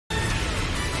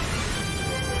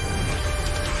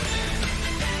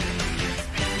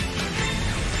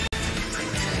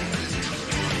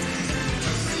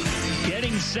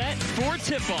set for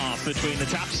tip-off between the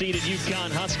top-seeded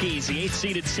UConn Huskies, the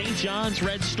 8th-seeded St. John's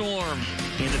Red Storm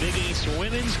in the Big East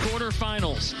Women's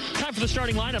Quarterfinals. Time for the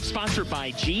starting lineup, sponsored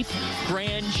by Jeep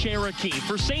Grand Cherokee.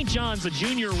 For St. John's, the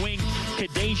junior wing,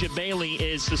 Kadeja Bailey,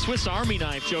 is the Swiss Army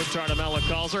knife, Joe Tartamella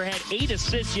calls her. Had 8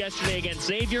 assists yesterday against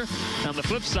Xavier. On the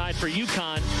flip side for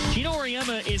UConn, Gino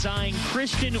Auriemma is eyeing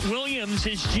Christian Williams,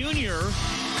 his junior,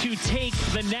 to take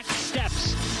the next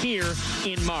steps here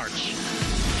in March.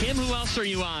 Kim, who else are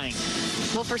you eyeing?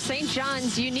 Well, for St.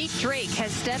 John's, Unique Drake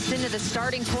has stepped into the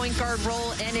starting point guard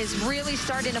role and is really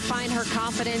starting to find her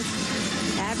confidence,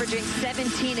 averaging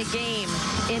 17 a game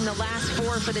in the last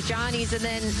 4 for the Johnnies. And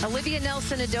then Olivia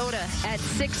Nelson-Adota at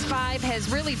 6'5" has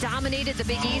really dominated the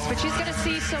Big East, but she's going to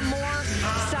see some more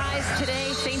size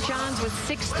today. St. John's with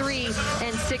 6'3"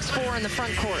 and 6'4" in the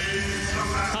front court.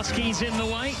 Huskies in the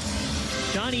white,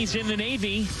 Johnnies in the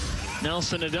navy.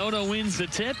 Nelson-Adota wins the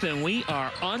tip, and we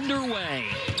are underway.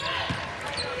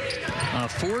 A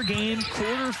 4-game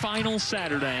quarterfinal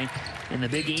Saturday in the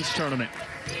Big East tournament.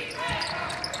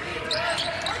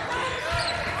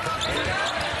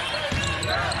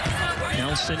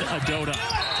 Nelson-Adota.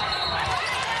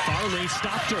 Farley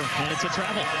stopped her, and it's a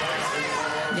travel.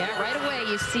 Yeah, right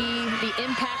away you see the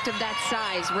impact of that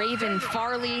size. Raven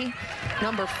Farley,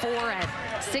 number 4 at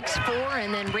 6'4",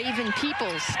 and then Raven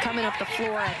Peoples coming up the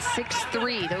floor at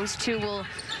 6'3". Those two will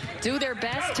do their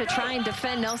best to try and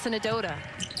defend Nelson-Adota.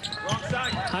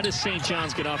 How does St.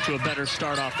 John's get off to a better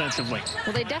start offensively?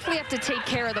 Well, they definitely have to take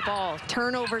care of the ball.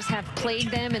 Turnovers have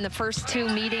plagued them in the first 2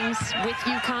 meetings with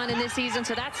UConn in this season,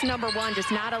 so that's number 1,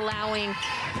 just not allowing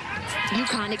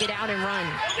UConn to get out and run.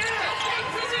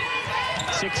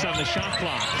 6 on the shot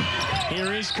clock.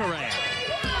 Here is Correa.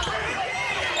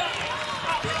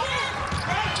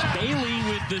 Bailey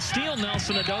with the steal.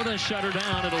 Nelson-Adota shut her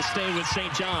down. It'll stay with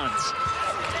St. John's.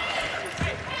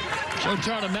 Joe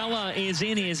Tartamella is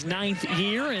in his 9th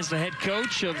year as the head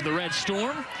coach of the Red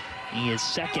Storm. He is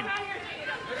second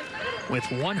with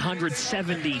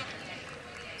 170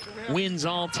 wins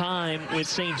all time with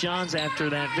St. John's after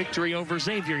that victory over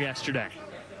Xavier yesterday.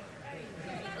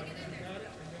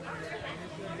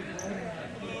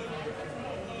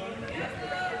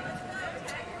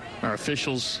 Our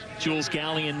officials, Jules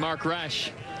Galley and Mark Resch.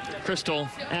 Crystal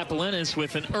Apollina's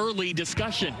with an early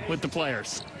discussion with the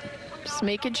players. Just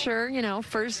making sure, you know,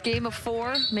 first game of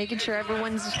 4, making sure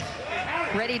everyone's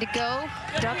ready to go.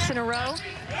 Ducks in a row.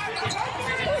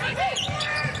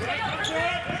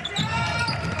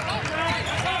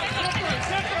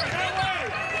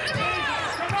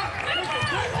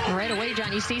 Right away,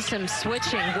 John, you see some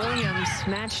switching. Williams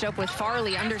matched up with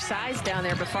Farley, undersized down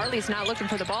there, but Farley's not looking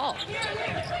for the ball.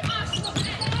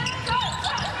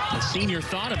 The senior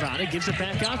thought about it, gives it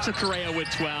back out to Correa with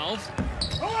 12.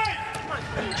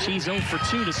 She's 0 for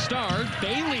 2 to start.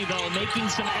 Bailey, though, making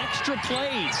some extra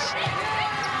plays.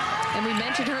 And we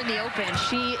mentioned her in the open.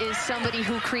 She is somebody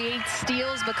who creates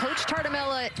steals, but Coach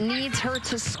Tartamella needs her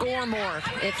to score more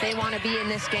if they want to be in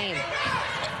this game.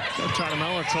 Coach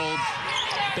Tartamella told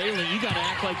Bailey, you got to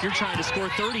act like you're trying to score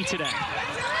 30 today.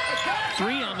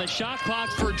 3 on the shot clock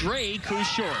for Drake, who's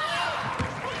short.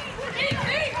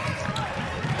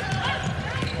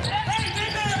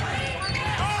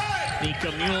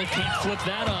 Nika Mule can't flip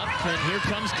that up, and here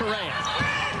comes Correa.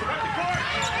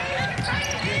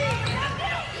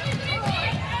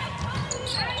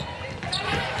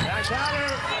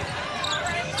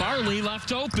 Farley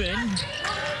left open.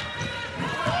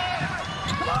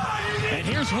 And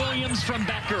here's Williams from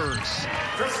Beckers.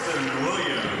 Kristen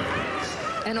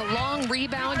Williams. And a long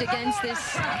rebound against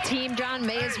this team, John,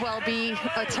 may as well be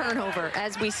a turnover,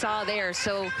 as we saw there.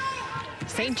 So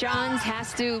St. John's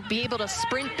has to be able to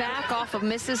sprint back off of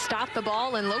misses, stop the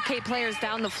ball, and locate players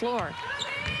down the floor.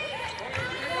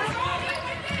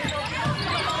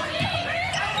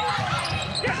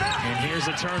 And here's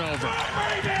a turnover.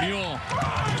 Mule.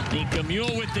 Nika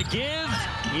Mule with the give.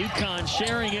 UConn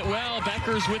sharing it well.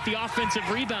 Beckers with the offensive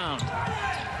rebound.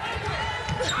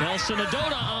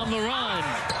 Nelson-Adota on the run.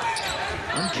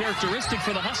 Uncharacteristic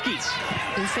for the Huskies.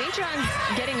 And St. John's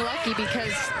getting lucky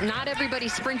because not everybody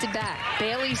sprinted back.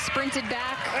 Bailey sprinted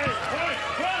back,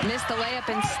 missed the layup,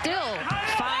 and still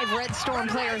 5 Red Storm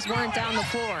players weren't down the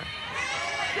floor.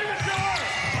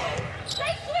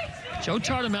 Joe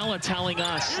Tartamella telling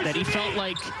us that he felt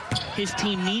like his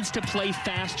team needs to play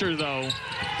faster, though,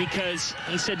 because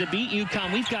he said to beat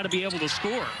UConn, we've got to be able to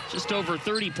score. Just over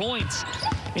 30 points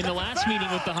in the last meeting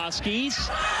with the Huskies.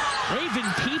 Raven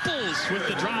Peoples with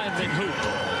the drive and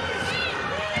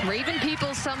hoop. Raven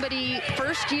Peoples, somebody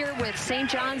first year with St.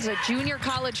 John's, a junior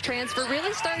college transfer,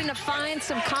 really starting to find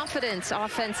some confidence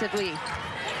offensively.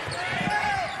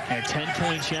 Had 10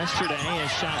 points yesterday,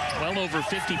 has shot well over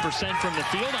 50% from the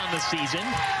field on the season.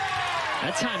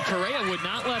 That time, Correa would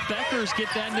not let Beckers get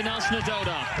that into Nelson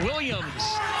Adota. Williams.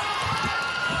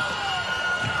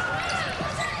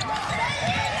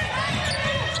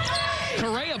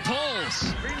 Correa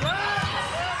pulls.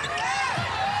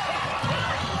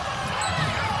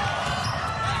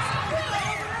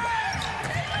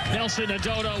 Nelson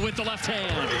Adota with the left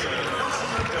hand.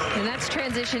 And that's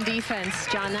transition defense,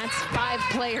 John. That's 5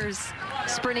 players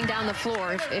sprinting down the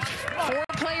floor. If 4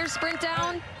 players sprint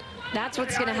down, that's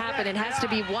what's going to happen. It has to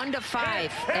be 1 to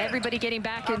 5. Everybody getting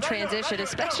back in transition,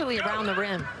 especially around the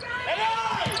rim.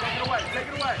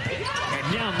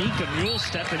 And now Mika Mule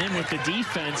stepping in with the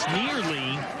defense,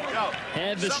 nearly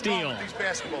had the steal.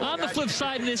 On the flip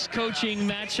side in this coaching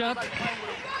matchup,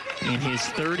 in his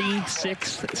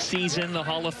 36th season, the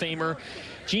Hall of Famer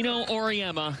Gino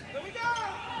Auriemma,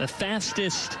 the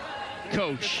fastest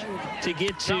coach to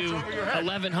get to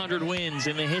 1,100 wins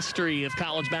in the history of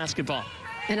college basketball.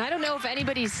 And I don't know if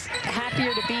anybody's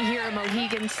happier to be here in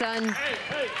Mohegan Sun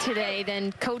today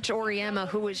than Coach Auriemma,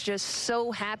 who was just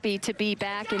so happy to be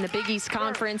back in the Big East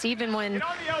Conference. Even when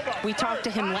we talked to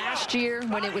him last year,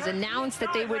 when it was announced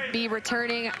that they would be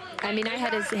returning, I mean, I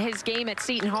had his game at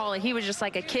Seton Hall, and he was just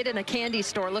like a kid in a candy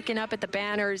store looking up at the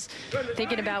banners,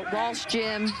 thinking about Walsh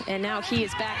Gym, and now he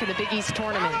is back in the Big East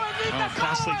tournament. Oh,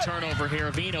 costly turnover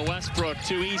here. Avina Westbrook,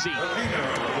 too easy.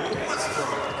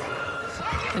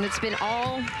 And it's been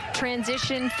all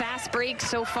transition, fast breaks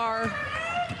so far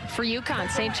for UConn.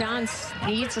 St. John's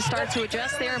needs to start to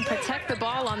adjust there and protect the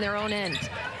ball on their own end.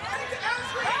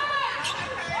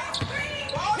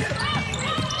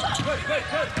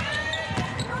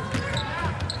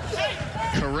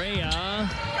 Correa.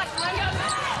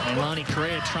 And Lonnie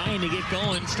Correa trying to get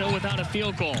going, still without a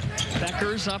field goal.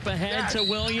 Beckers up ahead to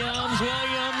Williams.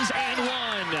 Williams and 1.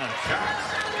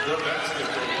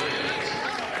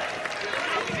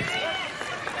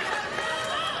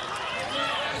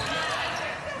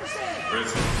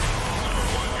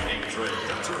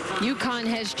 UConn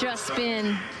has just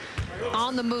been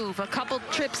on the move. A couple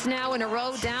trips now in a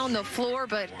row down the floor,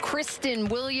 but Kristen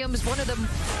Williams, one of the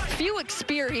few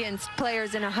experienced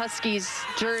players in a Huskies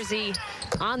jersey,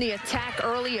 on the attack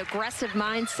early, aggressive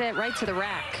mindset, right to the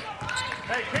rack.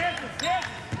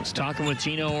 I was talking with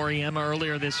Gino Auriemma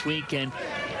earlier this week, and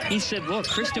he said, look,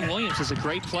 Kristen Williams is a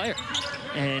great player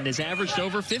and has averaged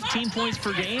over 15 points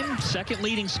per game, second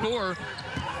leading scorer.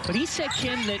 But he said,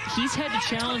 Kim, that he's had to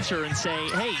challenge her and say,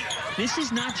 hey, this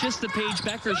is not just the Paige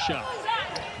Beckers show.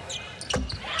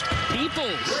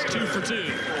 Peoples, 2 for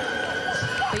 2.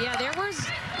 But yeah, there was,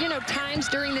 times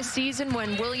during the season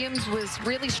when Williams was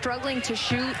really struggling to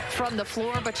shoot from the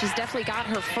floor, but she's definitely got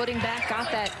her footing back,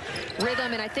 got that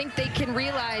rhythm, and I think they can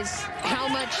realize how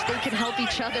much they can help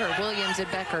each other, Williams and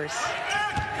Beckers.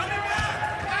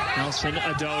 Nelson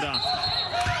Adota.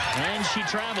 And she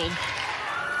traveled.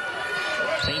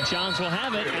 St. John's will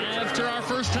have it after our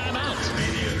first timeout.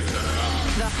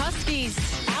 The Huskies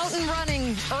out and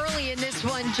running early in this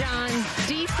one, John.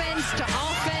 Defense to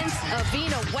offense.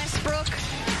 Avina Westbrook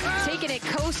taking it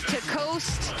coast to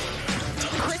coast.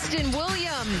 Kristen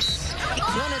Williams,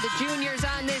 one of the juniors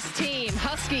on this team.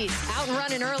 Huskies out and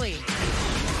running early.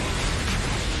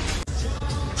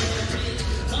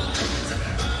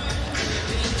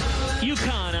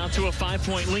 UConn out to a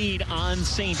 5-point lead on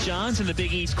St. John's in the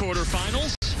Big East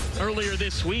quarterfinals. Earlier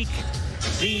this week,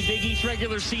 the Big East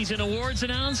regular season awards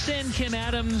announced, and Kim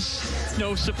Adams,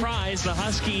 no surprise, the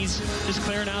Huskies just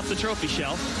clearing out the trophy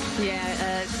shelf. Yeah,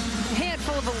 a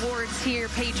handful of awards here.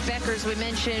 Paige Beckers, we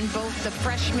mentioned, both the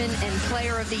freshman and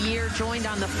player of the year, joined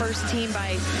on the first team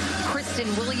by Kristen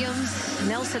Williams.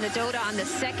 Nelson Adota on the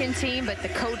second team, but the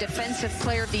co-defensive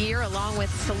player of the year along with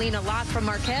Selena Lott from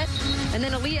Marquette. And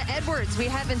then Aaliyah Edwards, we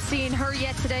haven't seen her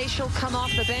yet today. She'll come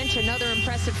off the bench, another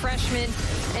impressive freshman.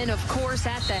 And of course,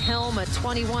 at the helm, a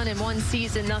 21-1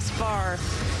 season thus far,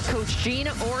 Coach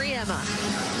Gino Auriemma.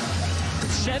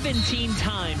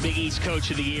 17-time Big East Coach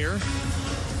of the Year.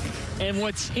 And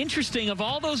what's interesting, of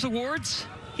all those awards,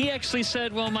 he actually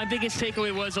said, well, my biggest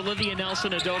takeaway was Olivia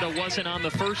Nelson Adota wasn't on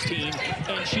the first team,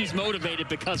 and she's motivated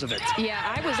because of it. Yeah,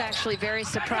 I was actually very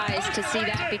surprised to see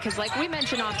that because, like we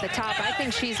mentioned off the top, I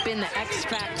think she's been the X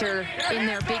factor in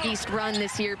their Big East run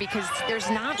this year because there's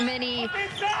not many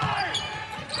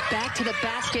back to the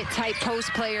basket type post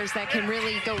players that can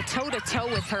really go toe-to-toe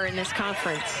with her in this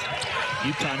conference.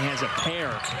 UConn has a pair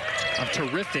of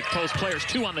terrific post players,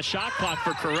 2 on the shot clock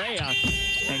for Correa,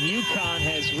 and UConn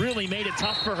has really made it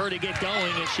tough for her to get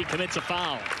going as she commits a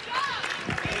foul.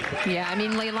 Yeah, I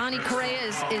mean, Leilani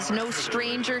Correa is no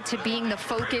stranger to being the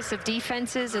focus of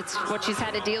defenses. It's what she's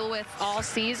had to deal with all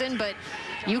season, but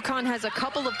UConn has a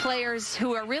couple of players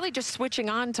who are really just switching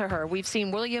on to her. We've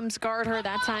seen Williams guard her.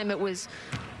 That time it was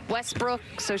Westbrook,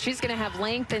 so she's going to have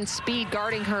length and speed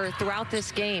guarding her throughout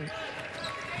this game.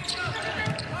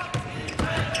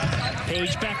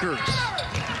 Paige Beckers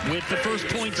with the first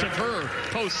points of her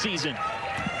postseason.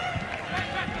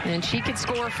 And she could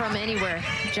score from anywhere,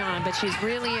 John, but she's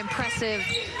really impressive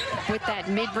with that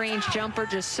mid-range jumper,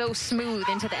 just so smooth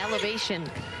into the elevation.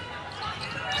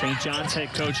 St. John's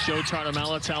head coach Joe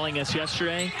Tartamella telling us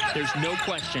yesterday, there's no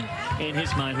question in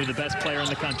his mind who the best player in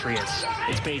the country is.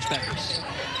 It's Paige Beckers.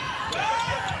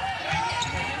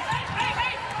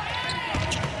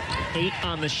 8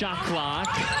 on the shot clock.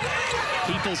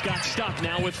 Peoples got stuck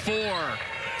now with 4.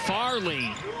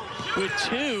 Farley with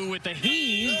 2 with the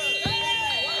heave.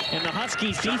 And the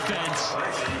Huskies defense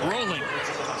rolling.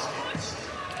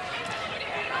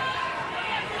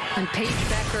 And Paige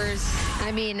Beckers,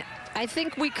 I mean, I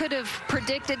think we could have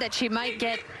predicted that she might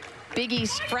get Big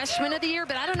East Freshman of the Year,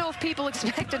 but I don't know if people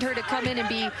expected her to come in and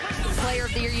be Player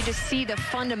of the Year. You just see the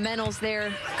fundamentals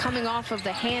there, coming off of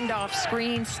the handoff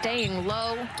screen, staying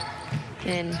low,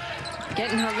 and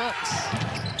getting her looks.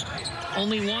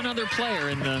 Only one other player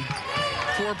in the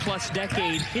 4+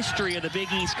 decade history of the Big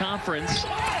East Conference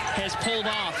has pulled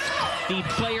off the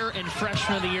Player and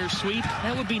Freshman of the Year sweep.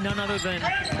 That would be none other than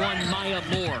one Maya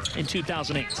Moore in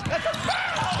 2008.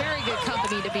 Very good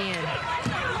company to be in.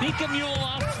 Nika Mule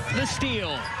off the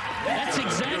steal. That's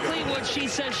exactly what she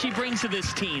says she brings to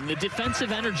this team, the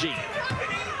defensive energy.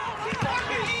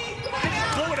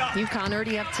 UConn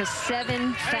already up to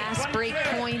 7 fast break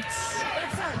points.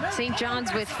 St.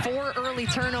 John's with 4 early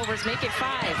turnovers, make it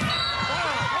 5.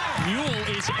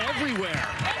 Mule is everywhere.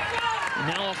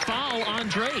 Now a foul on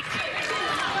Drake.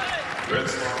 Red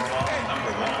Storm foul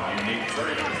number 1, unique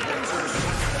Drake.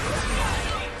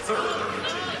 Third.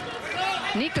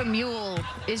 Nika Mule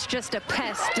is just a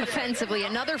pest defensively.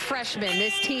 Another freshman.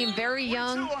 This team very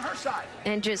young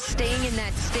and just staying in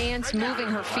that stance, moving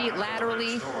her feet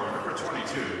laterally.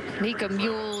 Nika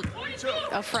Mule,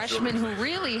 a freshman who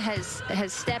really has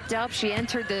stepped up. She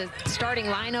entered the starting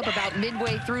lineup about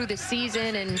midway through the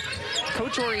season, and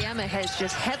Coach Auriemma has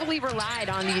just heavily relied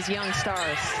on these young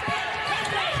stars.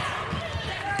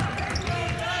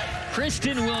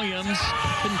 Kristen Williams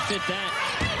couldn't fit that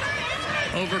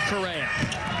over Correa.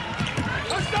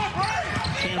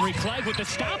 Camry Clegg with the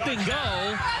stop and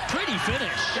go. Pretty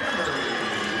finish.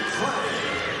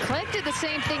 Clegg did the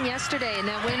same thing yesterday in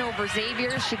that win over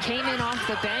Xavier. She came in off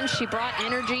the bench. She brought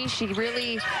energy. She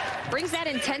really brings that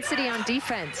intensity on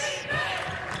defense.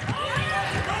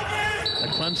 A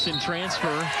Clemson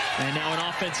transfer, and now an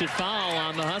offensive foul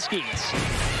on the Huskies.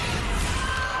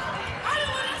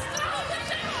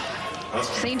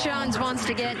 St. John's wants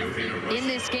to get in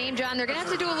this game, John. They're going to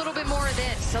have to do a little bit more of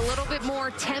this, a little bit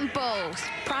more tempo.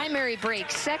 Primary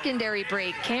break, secondary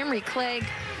break. Camry Clegg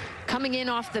coming in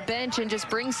off the bench and just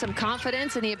brings some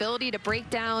confidence and the ability to break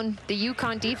down the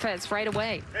UConn defense right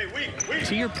away.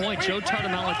 To your point, Joe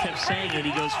Tartamella kept saying it.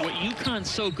 He goes, what UConn's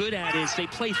so good at is they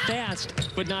play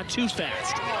fast, but not too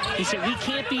fast. He said, we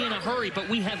can't be in a hurry, but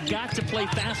we have got to play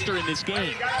faster in this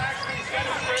game.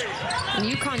 And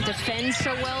UConn defends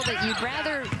so well that you'd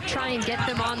rather try and get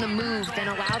them on the move than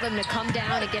allow them to come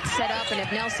down and get set up and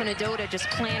have Nelson Adota just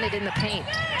planted in the paint.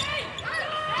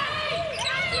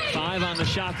 5 on the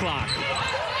shot clock.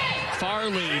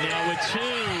 Farley now with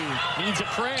 2. Needs a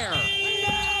prayer.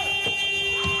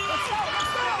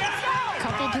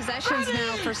 Couple possessions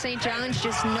now for St. John's,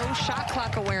 just no shot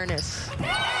clock awareness.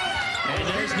 And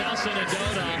there's Nelson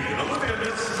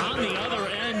Adota on the other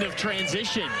end of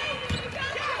transition.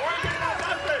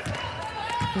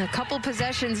 And a couple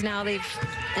possessions now, they've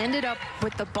ended up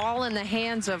with the ball in the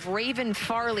hands of Raven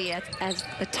Farley as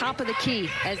the top of the key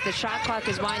as the shot clock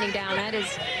is winding down. That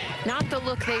is not the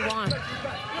look they want.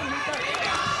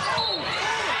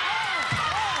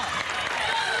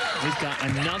 We've got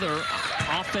another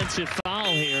offensive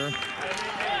foul here.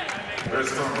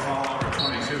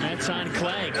 That's on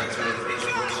Clegg. That's her first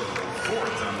personal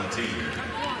 4th on the team.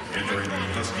 Entering the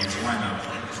Huskies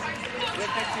lineup.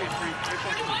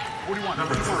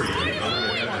 Number 3.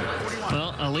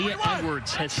 Well, Aaliyah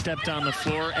Edwards has stepped on the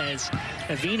floor as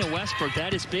Evina Westbrook.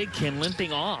 That is big, Kim,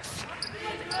 limping off.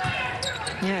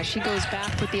 Yeah, she goes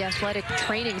back with the athletic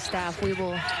training staff. We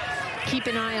will keep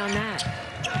an eye on that.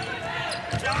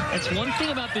 That's one thing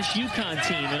about this UConn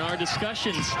team in our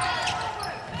discussions.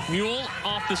 Mule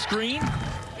off the screen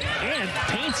and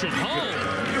paints it home.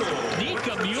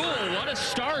 Nika Mule, what a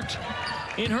start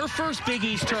in her first Big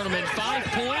East tournament. 5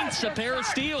 points, a pair of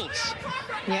steals.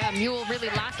 Yeah, Mule really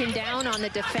locking down on the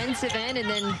defensive end, and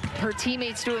then her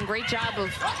teammates doing a great job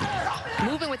of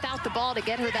moving without the ball to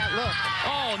get her that look.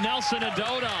 Oh, Nelson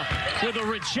Adota with a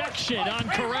rejection on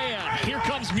Correa. Here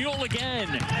comes Mule again.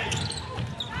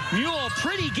 Mule,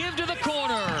 pretty give to the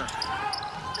corner.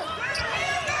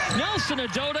 Nelson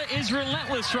Adota is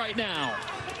relentless right now.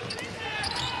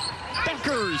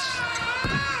 Beckers.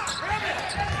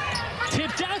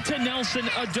 Tipped out to Nelson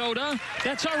Adota.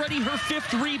 That's already her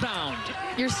 5th rebound.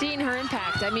 You're seeing her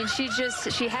impact. I mean, she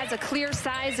has a clear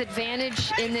size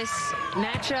advantage in this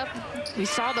matchup. We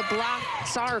saw the block,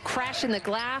 saw her crash in the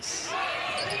glass.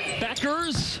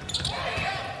 Beckers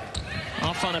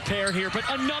off on a pair here, but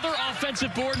another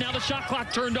offensive board. Now the shot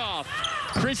clock turned off.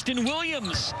 Kristen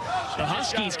Williams. The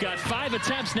Huskies got 5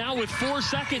 attempts now with 4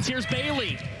 seconds. Here's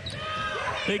Bailey.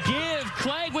 The give,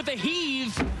 Clegg with a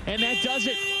heave, and that does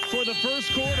it for the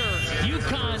first quarter.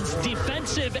 UConn's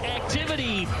defensive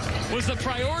activity was the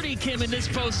priority, Kim, in this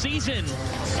postseason.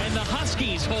 And the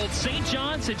Huskies hold St.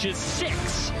 John's to just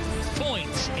 6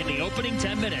 points in the opening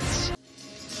 10 minutes.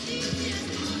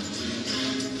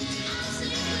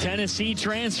 Tennessee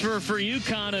transfer for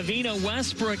UConn, Avina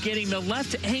Westbrook getting the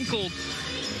left ankle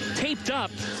taped up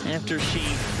after she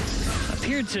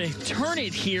appeared to turn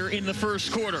it here in the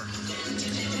first quarter.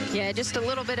 Yeah, just a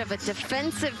little bit of a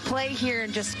defensive play here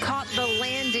and just caught the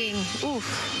landing.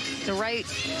 Oof, the right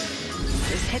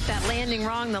just hit that landing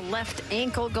wrong. The left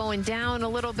ankle going down a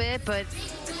little bit, but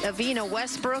Avina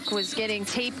Westbrook was getting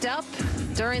taped up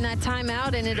during that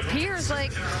timeout, and it appears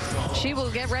like she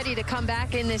will get ready to come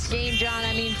back in this game, John.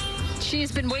 I mean,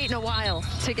 she's been waiting a while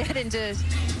to get into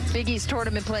Big East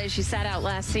tournament play. She sat out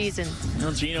last season.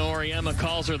 Well, Gino Auriemma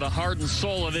calls her the heart and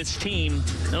soul of this team.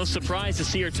 No surprise to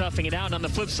see her toughing it out. And on the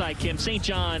flip side, Kim, St.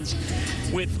 John's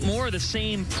with more of the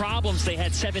same problems they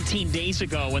had 17 days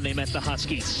ago when they met the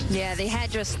Huskies. Yeah, they had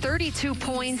just 32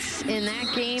 points in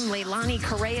that game. Leilani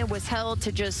Correa was held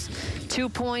to just 2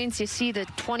 points. You see the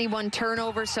 21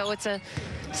 turnovers, so it's a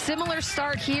similar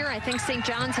start here. I think St.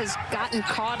 John's has gotten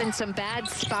caught in some bad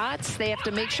spots. They have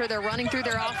to make sure they're running through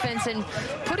their offense and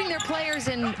putting their players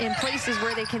in places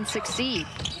where they can succeed.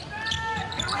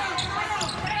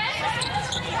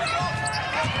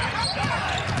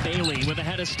 Bailey with a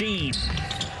head of steam.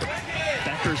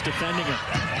 Becker's defending her.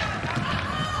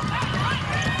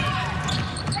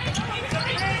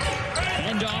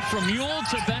 Hand off from Mule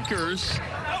to Beckers.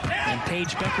 And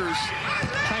Paige Beckers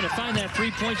trying to find that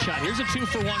 3-point shot. Here's a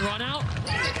 2-for-1 run out.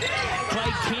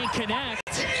 Clegg can't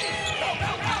connect.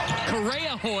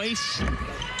 Correa hoist.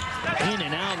 In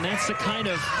and out, and that's the kind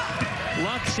of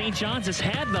luck St. John's has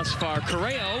had thus far.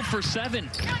 Correa 0 for 7.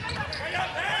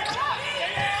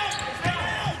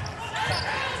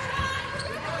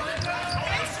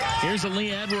 Here's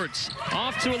Aaliyah Edwards.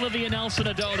 Off to Olivia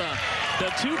Nelson-Adota.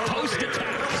 The 2 post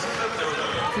attacks.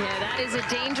 Yeah, that is a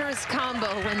dangerous combo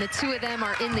when the 2 of them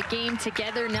are in the game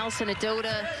together.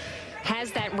 Nelson-Adota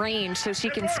has that range, so she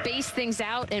can space things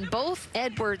out, and both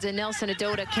Edwards and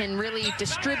Nelson-Adota can really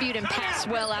distribute and pass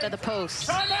well out of the post.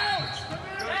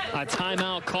 A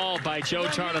timeout called by Joe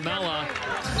Tartamella.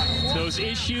 Those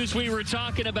issues we were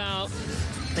talking about,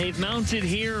 they've mounted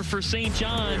here for St.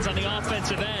 John's on the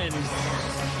offensive end.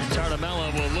 And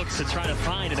Tartamella will look to try to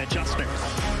find an adjustment.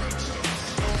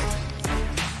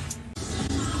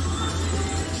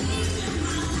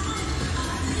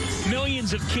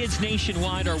 Millions of kids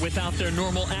nationwide are without their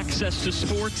normal access to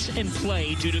sports and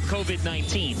play due to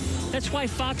COVID-19. That's why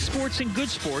Fox Sports and Good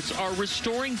Sports are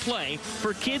restoring play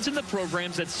for kids in the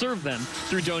programs that serve them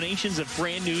through donations of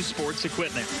brand new sports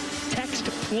equipment. Text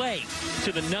PLAY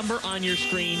to the number on your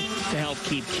screen to help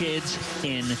keep kids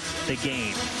in the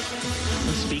game.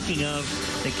 Well, speaking of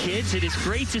the kids, it is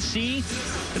great to see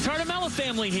the Tartamella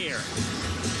family here.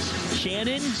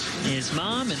 Shannon, his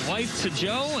mom and wife to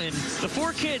Joe, and the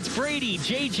 4 kids, Brady,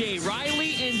 JJ,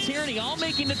 Riley, and Tierney, all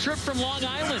making the trip from Long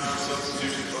Island.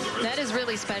 That is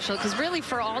really special, because really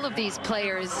for all of these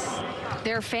players,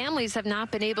 their families have not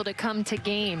been able to come to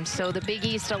games. So the Big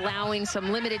East allowing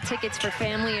some limited tickets for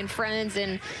family and friends,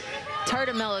 and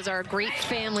Tartamellas are a great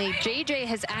family. JJ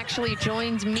has actually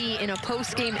joined me in a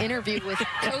post-game interview with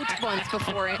Coach once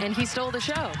before, and he stole the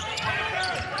show.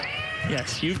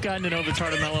 Yes, you've gotten to know the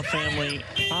Tartamella family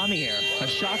on the air. A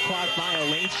shot clock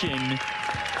violation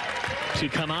to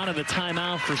come out of the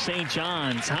timeout for St.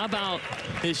 John's. How about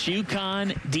this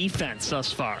UConn defense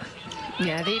thus far?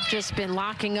 Yeah, they've just been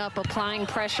locking up, applying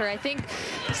pressure. I think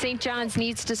St. John's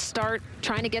needs to start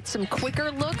trying to get some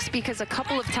quicker looks, because a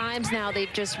couple of times now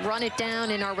they've just run it down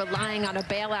and are relying on a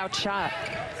bailout shot.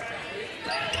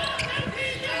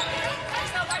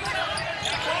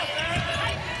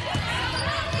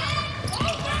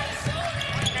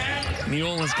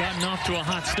 Mule has gotten off to a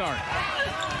hot start.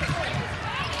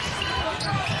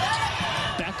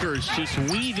 Becker's just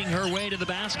weaving her way to the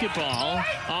basketball.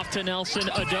 Off to Nelson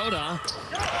Adota.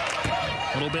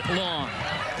 A little bit long.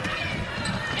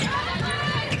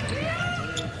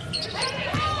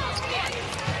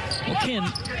 Well, Kim,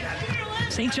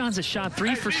 St. John's has shot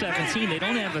 3 for 17. They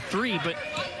don't have a 3, but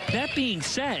that being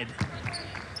said,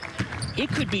 it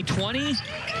could be 20,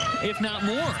 if not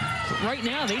more. Right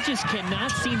now, they just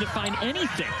cannot seem to find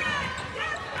anything.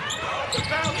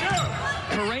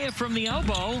 Correa from the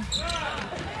elbow.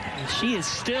 She is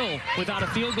still without a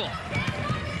field goal.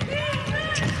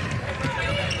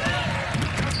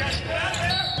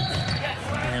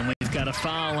 And we've got a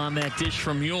foul on that dish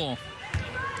from Mule.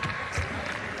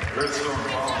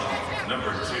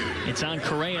 Number 2. It's on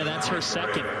Correa. That's her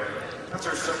second.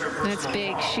 That's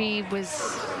big.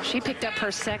 She picked up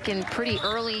her second pretty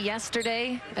early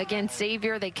yesterday against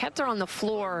Xavier. They kept her on the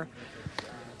floor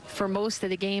for most of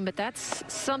the game, but that's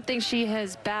something she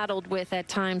has battled with at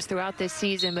times throughout this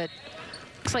season. But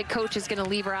looks like coach is going to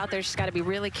leave her out there. She's got to be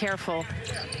really careful.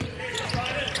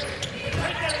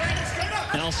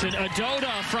 Nelson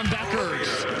Adota from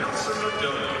Beckers.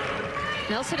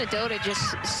 Nelson Adota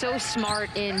just so smart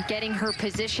in getting her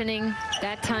positioning,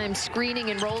 that time screening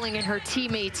and rolling, and her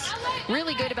teammates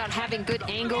really good about having good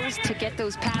angles to get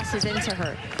those passes into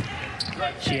her.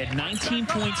 She had 19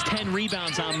 points, 10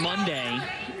 rebounds on Monday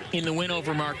in the win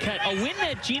over Marquette. A win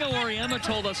that Gino Auriemma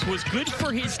told us was good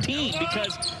for his team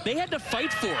because they had to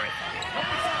fight for it.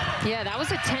 Yeah, that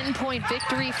was a 10-point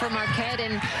victory for Marquette,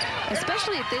 and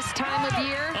especially at this time of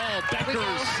year. Oh,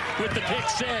 Beckers with the pick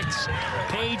 6.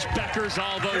 Paige Beckers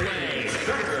all the way.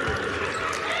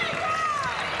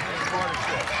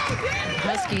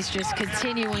 Huskies just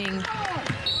continuing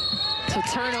to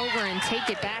turn over and take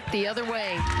it back the other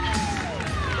way.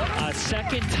 A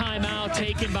second timeout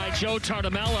taken by Joe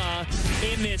Tartamella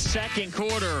in this second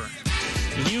quarter.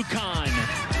 UConn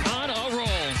on a roll.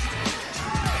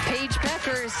 Paige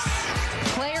Beckers,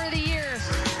 player of the year,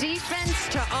 defense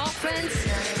to offense.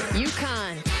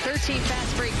 UConn, 13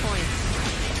 fast break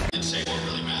points. And say what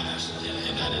really matters,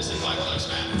 and that is the 5 close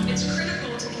man. It's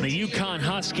critical to the UConn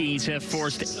Huskies have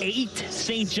forced 8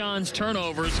 St. John's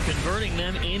turnovers, converting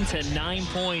them into 9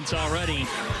 points already.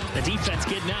 The defense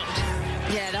getting out.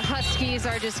 Yeah, the Huskies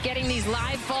are just getting these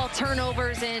live ball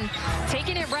turnovers and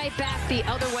taking it right back the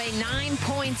other way. 9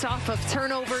 points off of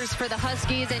turnovers for the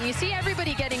Huskies, and you see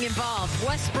everybody getting involved.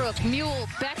 Westbrook, Mule,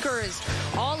 Beckers,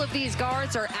 all of these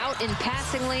guards are out in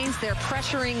passing lanes. They're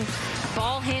pressuring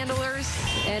ball handlers,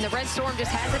 and the Red Storm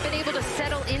just hasn't been able to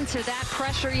settle into that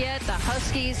pressure yet. The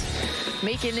Huskies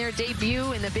making their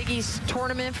debut in the Big East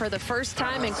tournament for the first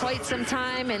time in quite some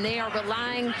time, and they are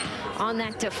relying on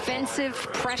that defensive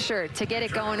pressure to get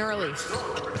it going early.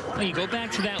 Well, you go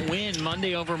back to that win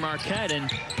Monday over Marquette, and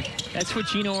that's what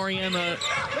Gino Auriemma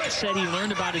said he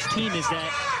learned about his team, is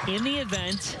that in the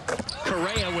event,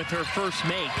 Correa with her first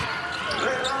make,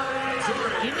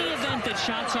 in the event that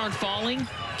shots aren't falling,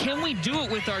 can we do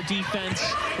it with our defense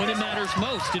when it matters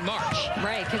most in March?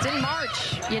 Right, because in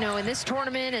March, you know, in this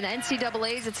tournament and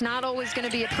NCAAs, it's not always going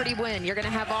to be a pretty win. You're going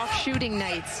to have off shooting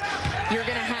nights. You're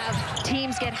going to have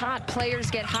teams get hot,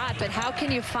 players get hot, but how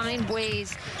can you find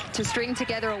ways to string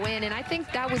together a win? And I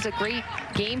think that was a great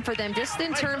game for them, just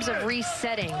in terms of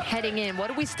resetting, heading in. What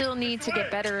do we still need to get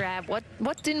better at? What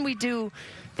didn't we do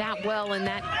that well in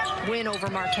that win over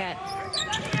Marquette?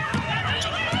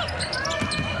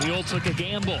 Mule took a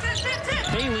gamble.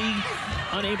 Bailey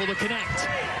unable to connect.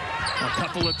 A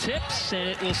couple of tips, and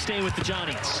it will stay with the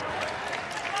Johnnies.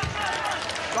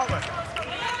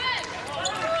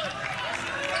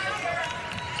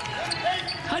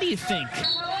 How do you think,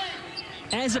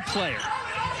 as a player,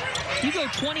 you go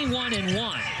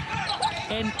 21-1,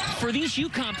 and for these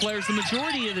UConn players, the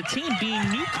majority of the team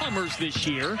being newcomers this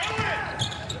year,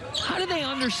 how do they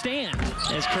understand,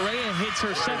 as Correa hits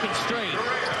her second straight,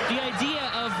 the idea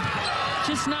of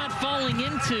just not falling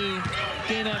into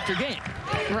game after game?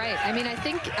 Right. I mean, I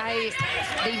think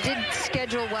they did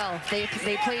schedule well. They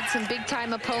played some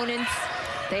big-time opponents.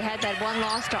 They had that one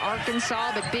loss to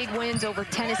Arkansas, but big wins over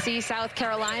Tennessee, South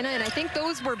Carolina. And I think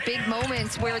those were big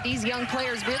moments where these young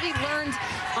players really learned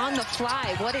on the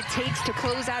fly what it takes to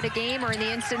close out a game, or in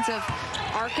the instance of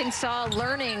Arkansas,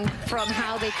 learning from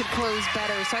how they could close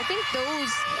better. So I think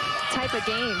those type of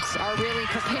games are really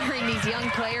preparing these young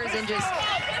players and just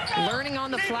learning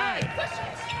on the fly.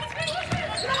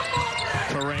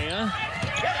 Correa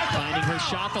finding her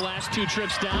shot the last 2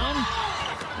 trips down.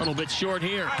 A little bit short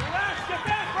here.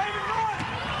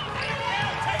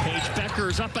 Paige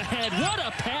Beckers up ahead. What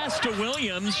a pass to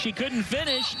Williams. She couldn't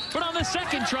finish, but on the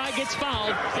second try gets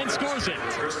fouled and scores it.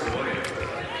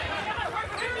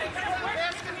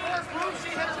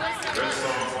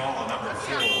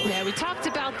 Yeah, we talked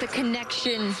about the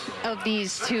connection of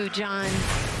these two, John.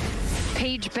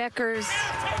 Paige Beckers,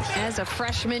 as a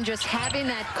freshman, just having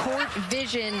that court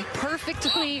vision,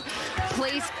 perfectly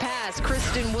placed pass.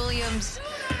 Kristen Williams,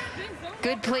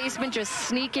 good placement, just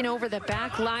sneaking over the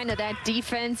back line of that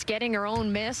defense, getting her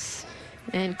own miss.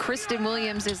 And Kristen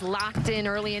Williams is locked in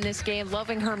early in this game,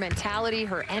 loving her mentality,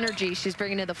 her energy she's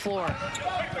bringing to the floor.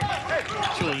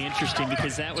 It's really interesting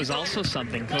because that was also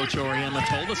something Coach Auriemma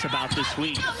told us about this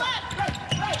week.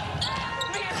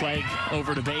 Clegg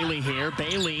over to Bailey here.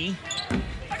 Bailey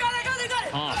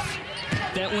off.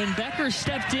 That when Becker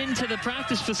stepped into the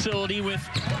practice facility with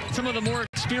some of the more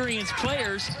experienced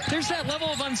players, there's that level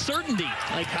of uncertainty.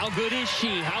 Like, how good is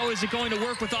she? How is it going to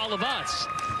work with all of us?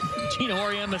 Gina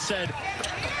Auriemma said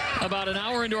about an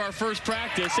hour into our first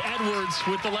practice, Edwards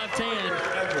with the left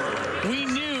hand. We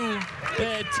knew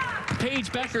that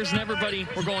Paige Beckers and everybody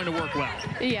were going to work well.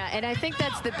 Yeah, and I think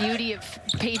that's the beauty of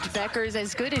Paige Beckers.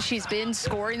 As good as she's been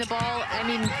scoring the ball, I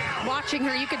mean, watching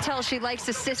her, you could tell she likes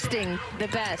assisting the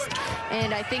best.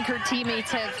 And I think her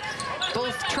teammates have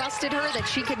both trusted her that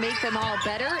she could make them all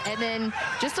better, and then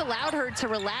just allowed her to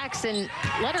relax and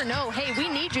let her know, hey, we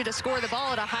need you to score the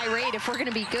ball at a high rate if we're going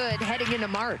to be good heading into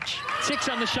March. 6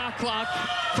 on the shot clock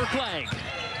for Clegg.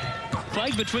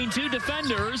 Clegg between two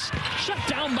defenders, shut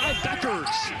down by Beckers.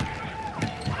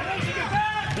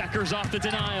 Beckers off the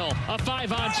denial, a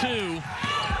 5-on-2.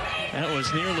 That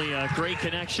was nearly a great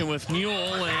connection with Mule,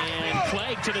 and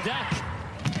Clegg to the deck.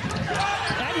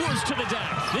 Edwards to the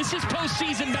deck. This is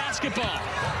postseason basketball.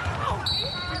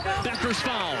 Beckers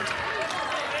fouled.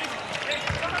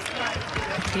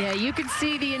 Yeah, you could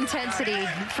see the intensity.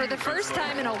 For the first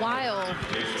time in a while,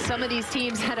 some of these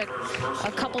teams had a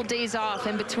couple days off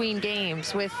in between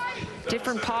games with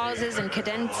different pauses and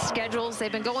condensed schedules.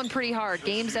 They've been going pretty hard.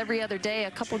 Games every other day,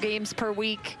 a couple games per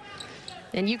week.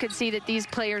 And you could see that these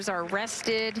players are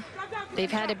rested.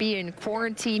 They've had to be in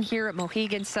quarantine here at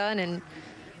Mohegan Sun, and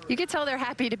you could tell they're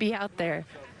happy to be out there.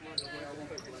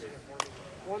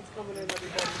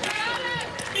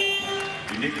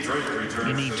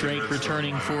 Unique Drake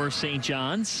returning for St.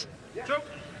 John's.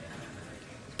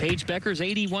 Paige Beckers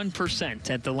 81%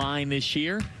 at the line this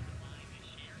year.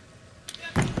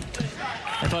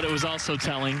 I thought it was also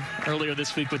telling earlier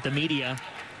this week with the media.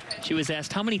 She was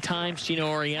asked how many times Gina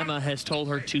Auriemma has told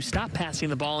her to stop passing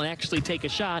the ball and actually take a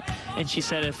shot. And she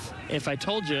said, if I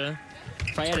told you,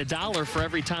 if I had $1 for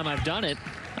every time I've done it,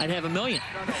 I'd have $1 million.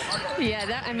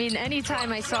 Yeah, I mean,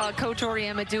 anytime I saw Coach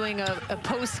Auriemma doing a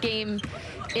post-game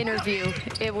interview,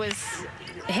 it was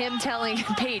him telling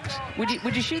Paige,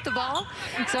 would you shoot the ball?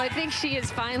 So I think she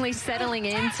is finally settling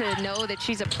in to know that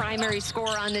she's a primary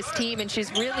scorer on this team, and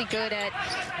she's really good at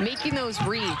making those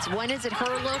reads. When is it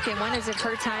her look, and when is it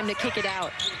her time to kick it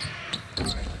out?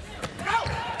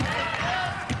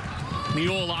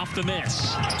 Mule off the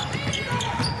miss.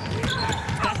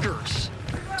 Beckers.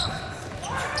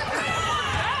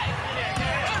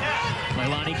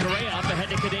 Leilani Correa up ahead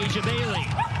to Kadeja Bailey.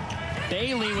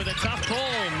 Bailey with a tough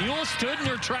pull. Mule stood in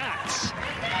her tracks.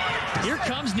 Here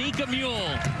comes Nika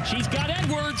Mule. She's got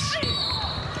Edwards.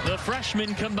 The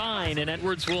freshmen combine, and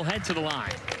Edwards will head to the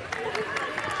line.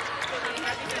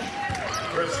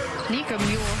 Nika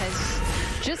Mule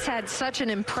has just had such an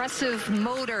impressive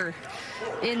motor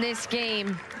in this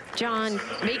game. John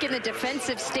making the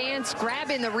defensive stance,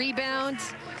 grabbing the rebound,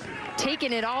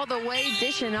 taking it all the way,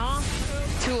 dishing off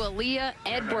to Aaliyah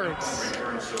Edwards,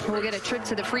 who will get a trip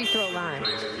to the free throw line.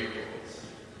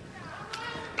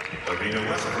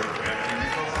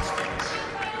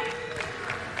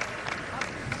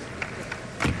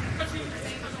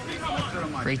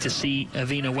 Great to see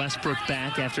Avina Westbrook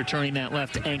back after turning that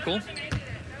left ankle.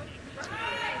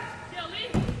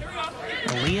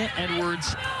 Aaliyah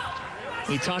Edwards,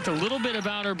 we talked a little bit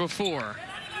about her before.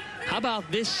 How about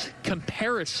this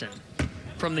comparison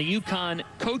from the UConn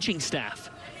coaching staff?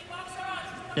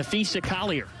 Nafisa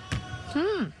Collier.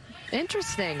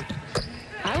 Interesting.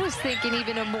 I was thinking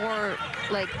even a more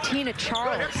like Tina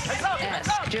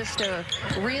Charles-esque, just a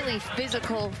really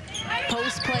physical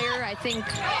post player. I think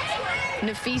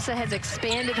Nafisa has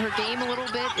expanded her game a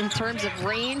little bit in terms of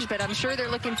range, but I'm sure they're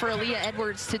looking for Aaliyah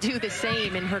Edwards to do the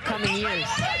same in her coming years.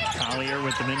 Collier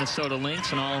with the Minnesota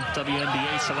Lynx, an all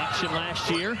WNBA selection last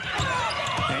year.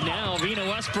 And now Avina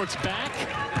Westbrook's back,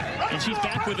 and she's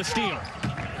back with a steal.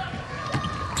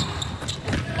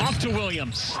 Off to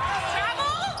Williams.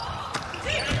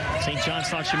 St. John's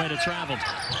thought she might have traveled.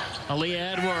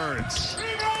 Aaliyah Edwards.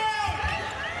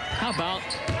 How about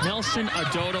Nelson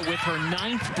Adota with her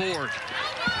 9th board?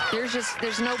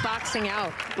 There's no boxing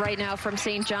out right now from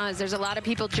St. John's. There's a lot of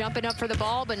people jumping up for the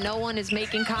ball, but no one is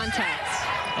making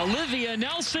contact. Olivia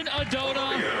Nelson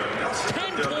Adota,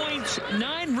 10 points,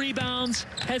 9 rebounds,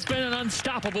 has been an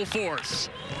unstoppable force.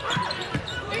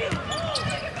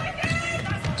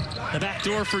 The back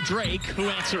door for Drake, who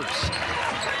answers.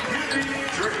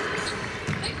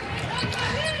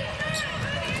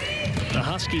 The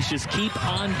Huskies just keep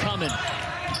on coming.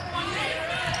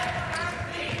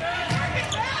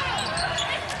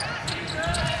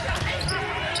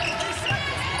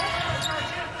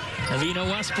 Evina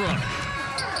Westbrook.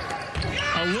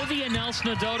 Olivia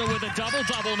Nelson Adota with a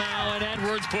double-double now, and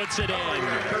Edwards puts it in.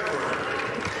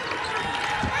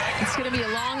 It's going to be a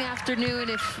long afternoon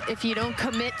if you don't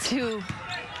commit to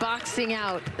boxing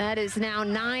out. That is now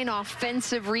 9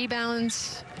 offensive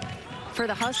rebounds for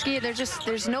the Husky.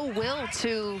 There's no will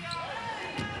to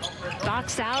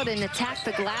box out and attack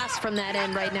the glass from that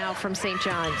end right now from St.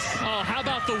 John's. Oh, how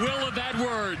about the will of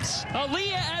Edwards?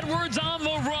 Aaliyah Edwards on the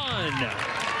run.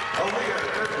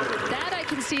 That I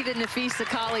can see the Nafisa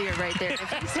Collier right there.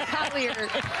 Nafisa Collier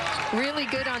really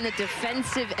good on the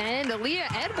defensive end.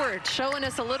 Aaliyah Edwards showing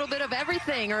us a little bit of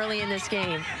everything early in this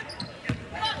game.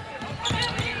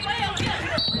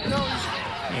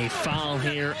 A foul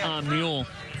here on Mule.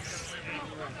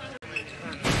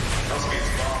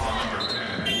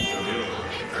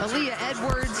 Aaliyah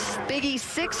Edwards, Big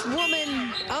East 6th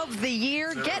woman of the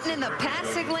year, getting in the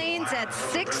passing lanes at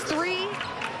 6'3",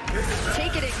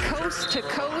 taking it coast to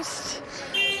coast.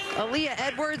 Aaliyah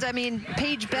Edwards, I mean,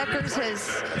 Paige Beckers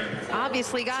has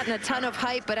obviously gotten a ton of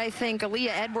hype, but I think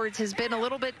Aaliyah Edwards has been a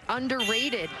little bit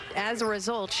underrated as a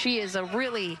result. She is a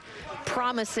really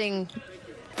promising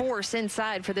force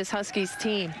inside for this Huskies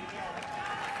team.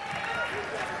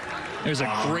 There's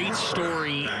a great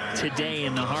story today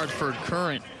in the Hartford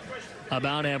Courant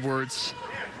about Edwards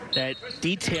that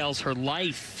details her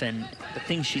life and the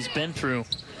things she's been through.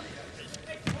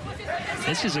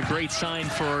 This is a great sign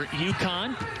for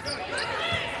UConn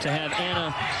to have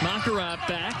Anna Makarat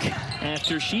back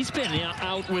after she's been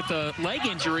out with a leg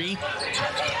injury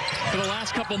for the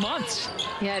last couple months.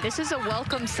 Yeah, this is a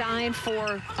welcome sign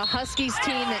for a Huskies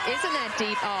team that isn't that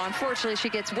deep. Oh, unfortunately, she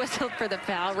gets whistled for the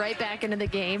foul right back into the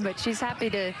game, but she's happy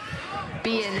to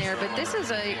be in there. But this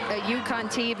is a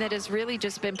UConn team that has really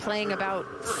just been playing about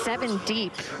 7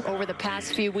 deep over the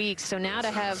past few weeks. So now to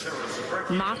have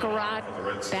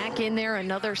Makarat back in there,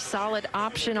 another solid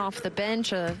option off the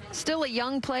bench, still a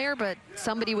young player, but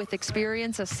somebody with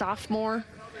experience, a sophomore.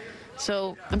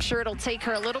 So I'm sure it'll take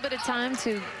her a little bit of time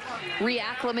to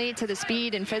reacclimate to the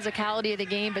speed and physicality of the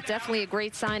game, but definitely a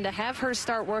great sign to have her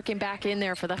start working back in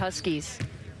there for the Huskies.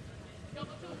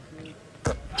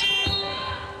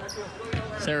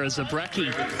 Sarah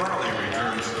Zabrecki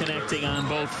connecting on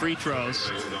both free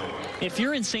throws. If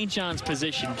you're in St. John's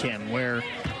position, Kim, where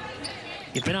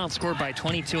you've been outscored by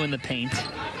 22 in the paint,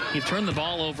 you've turned the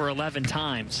ball over 11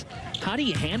 times, how do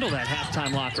you handle that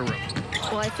halftime locker room?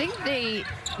 Well, I think they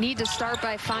need to start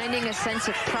by finding a sense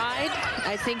of pride.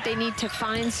 I think they need to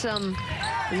find some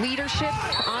leadership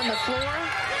on the floor.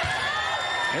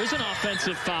 There's an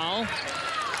offensive foul,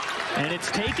 and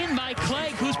it's taken by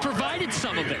Clegg, who's provided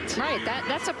some of it. Right,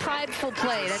 that's a prideful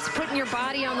play. That's putting your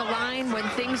body on the line when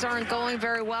things aren't going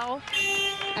very well.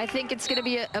 I think it's going to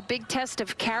be a big test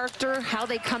of character, how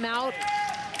they come out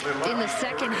in the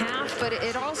second half, but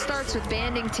it all starts with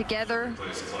banding together,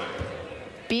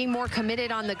 being more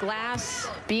committed on the glass,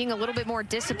 being a little bit more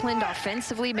disciplined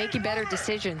offensively, making better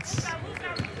decisions.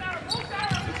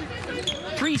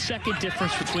 3-second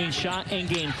difference between shot and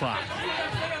game clock.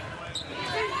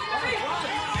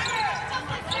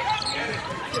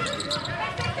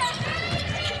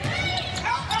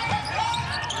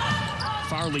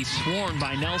 Farley swarmed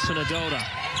by Nelson Adota.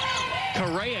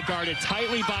 Correa guarded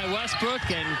tightly by Westbrook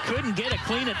and couldn't get a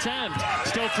clean attempt.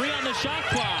 Still 3 on the shot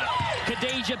clock.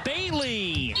 Kadeja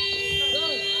Bailey.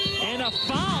 And a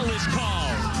foul is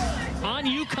called on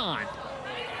UConn.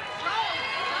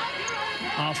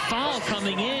 A foul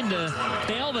coming in to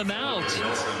bail them out.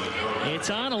 It's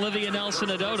on Olivia Nelson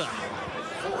Adota.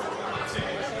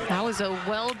 That was a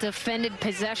well-defended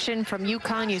possession from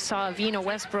UConn. You saw Evina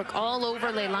Westbrook all over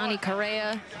Leilani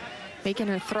Correa, making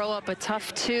her throw up a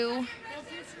tough 2.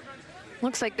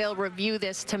 Looks like they'll review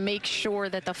this to make sure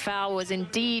that the foul was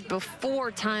indeed before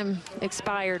time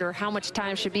expired or how much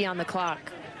time should be on the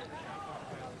clock.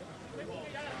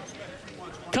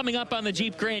 Coming up on the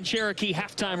Jeep Grand Cherokee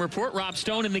halftime report, Rob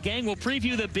Stone and the gang will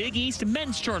preview the Big East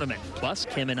men's tournament. Plus,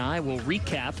 Kim and I will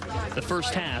recap the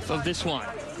first half of this one.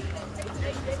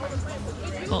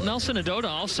 Well, Nelson Adota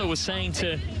also was saying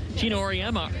to Gino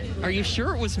Auriemma, are you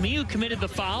sure it was me who committed the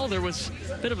foul? There was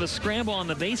a bit of a scramble on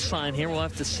the baseline here. We'll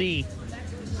have to see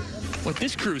what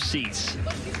this crew sees.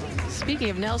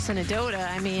 Speaking of Nelson Adota,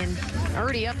 I mean,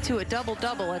 already up to a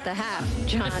double-double at the half.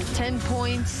 John, 10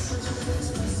 points,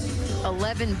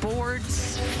 11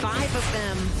 boards, 5 of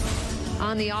them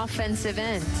on the offensive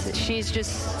end. She's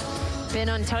just been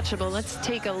untouchable. Let's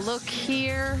take a look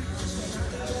here.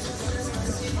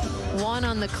 1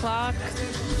 on the clock.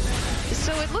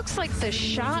 So it looks like the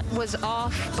shot was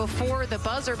off before the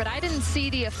buzzer, but I didn't see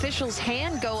the official's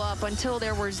hand go up until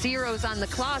there were zeros on the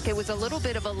clock. It was a little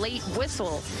bit of a late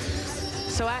whistle.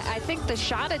 So I think the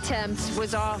shot attempt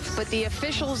was off, but the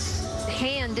official's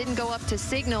hand didn't go up to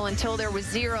signal until there was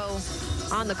 0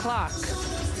 on the clock.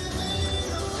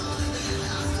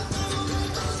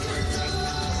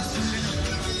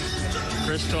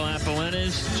 Crystal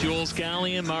Apollina's, Jules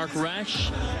Gallion, Mark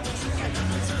Resch.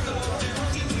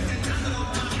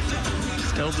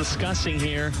 Still discussing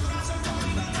here.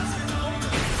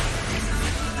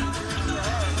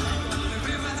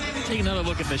 Take another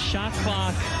look at the shot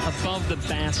clock above the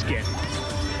basket.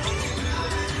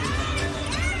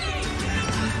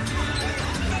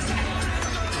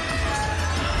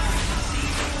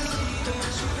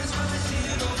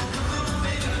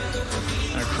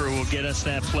 Our crew will get us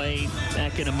that play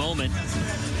back in a moment.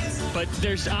 But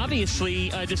there's obviously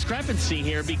a discrepancy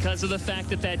here because of the fact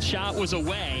that that shot was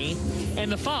away and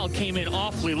the foul came in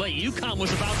awfully late. UConn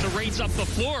was about to race up the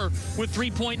floor with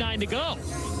 3.9 to go.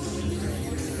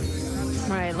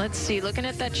 All right, let's see. Looking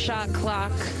at that shot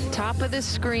clock, top of the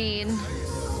screen,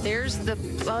 there's the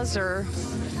buzzer.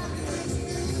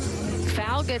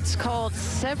 Foul gets called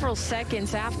several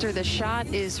seconds after the shot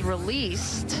is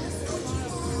released.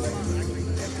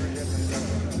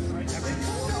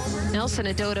 Nelson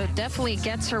Adota definitely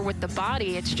gets her with the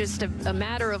body. It's just a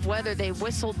matter of whether they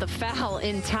whistled the foul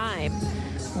in time.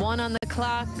 1 on the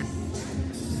clock.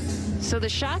 So the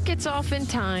shot gets off in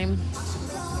time.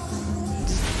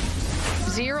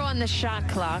 0 on the shot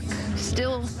clock.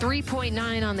 Still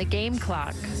 3.9 on the game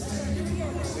clock.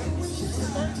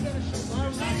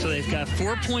 So they've got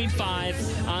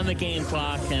 4.5 on the game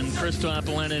clock, and Crystal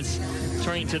Apollina's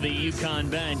turning to the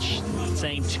UConn bench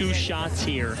saying 2 shots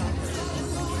here.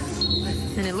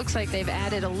 And it looks like they've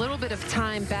added a little bit of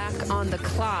time back on the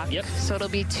clock. Yep. So it'll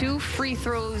be 2 free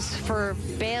throws for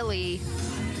Bailey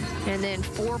and then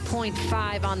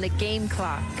 4.5 on the game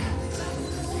clock.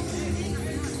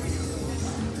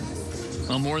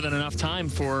 Well, more than enough time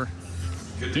for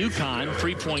UConn.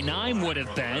 3.9 would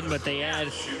have been, but they add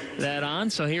that on.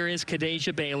 So here is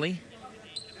Kadeja Bailey.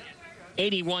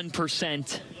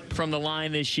 81% from the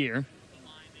line this year.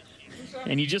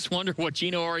 And you just wonder what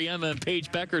Gino Auriemma and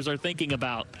Paige Beckers are thinking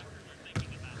about.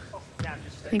 I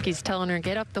think he's telling her,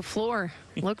 get up the floor.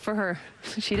 Look for her.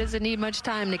 She doesn't need much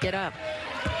time to get up.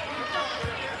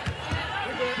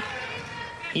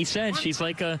 He said she's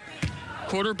like a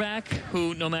quarterback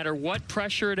who, no matter what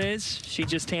pressure it is, she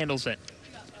just handles it.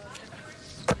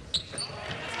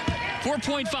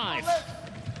 4.5.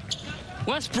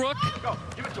 Westbrook,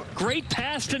 great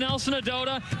pass to Nelson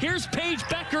Adota. Here's Paige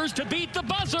Beckers to beat the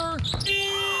buzzer.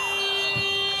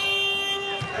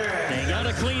 They got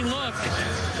a clean look.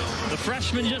 The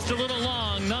freshman just a little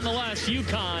long. Nonetheless,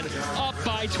 UConn up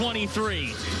by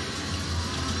 23.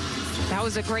 That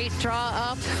was a great draw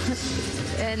up.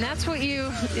 And that's what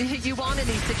you want in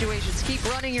these situations. Keep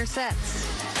running your sets.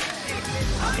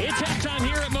 It's halftime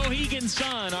here at Mohegan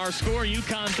Sun. Our score,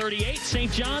 UConn 38,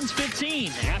 St. John's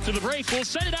 15. After the break, we'll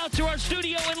send it out to our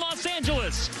studio in Los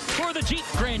Angeles for the Jeep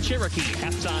Grand Cherokee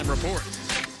halftime report.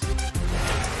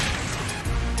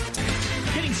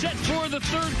 Getting set for the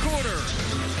third quarter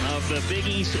of the Big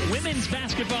East Women's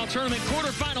Basketball Tournament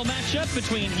quarterfinal matchup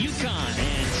between UConn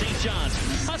and St. John's.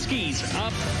 Huskies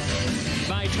up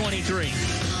by 23.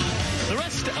 The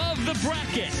rest of the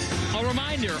bracket, a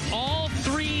reminder, all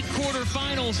 3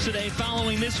 quarterfinals today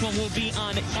following this one will be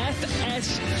on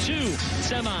FS2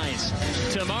 semis.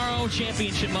 Tomorrow,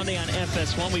 championship Monday on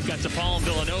FS1. We've got DePaul and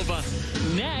Villanova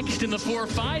next in the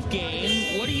 4-5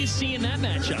 game. What do you see in that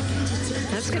matchup?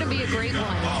 That's going to be a great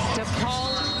one.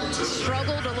 DePaul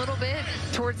struggled a little bit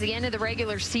towards the end of the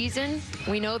regular season.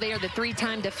 We know they are the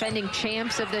 3-time defending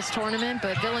champs of this tournament,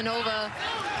 but Villanova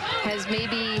has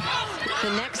maybe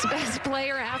the next best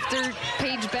player after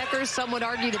Paige Beckers. Some would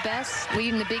argue the best,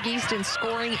 leading the Big East in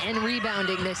scoring and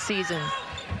rebounding this season.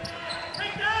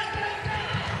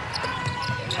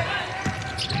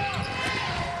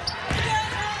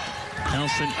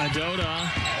 Nelson Adota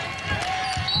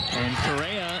And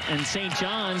Correa and St.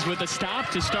 John's with a stop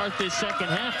to start this second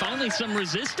half. Finally some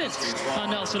resistance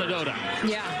on Nelson Adota.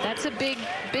 Yeah, that's a big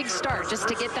start just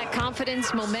to get that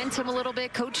confidence, momentum a little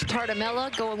bit. Coach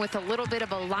Tartamella going with a little bit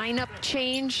of a lineup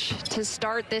change to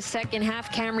start this second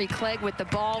half. Camry Clegg with the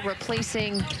ball,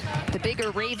 replacing the bigger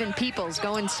Raven Peoples,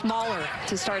 going smaller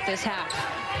to start this half.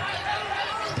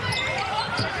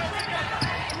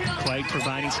 Clegg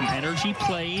providing some energy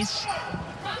plays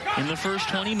in the first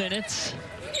 20 minutes.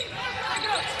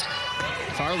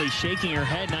 Farley shaking her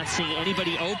head, not seeing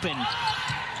anybody open.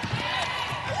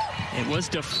 It was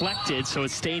deflected, so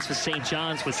it stays with St.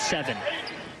 John's with 7.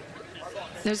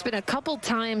 There's been a couple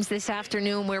times this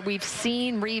afternoon where we've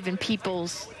seen Raven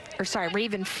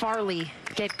Farley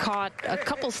get caught a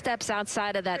couple steps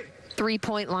outside of that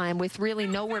three-point line with really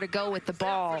nowhere to go with the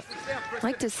ball. I'd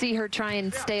like to see her try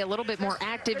and stay a little bit more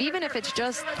active, even if it's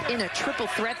just in a triple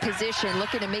threat position,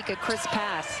 looking to make a crisp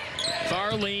pass.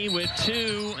 Farley with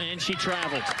 2, and she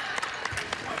traveled.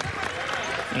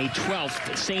 A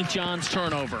 12th St. John's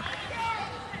turnover.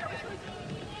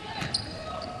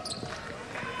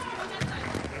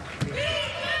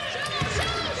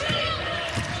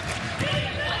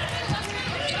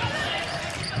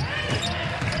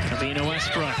 Kavina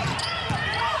Westbrook.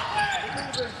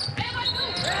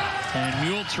 And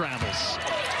Mule travels.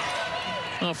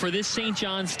 Well, for this St.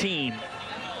 John's team,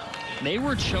 they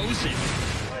were chosen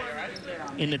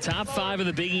in the top 5 of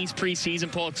the Big East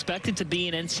preseason poll, expected to be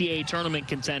an NCAA tournament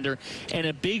contender. And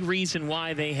a big reason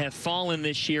why they have fallen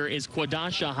this year is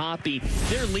Quadasha Hoppy,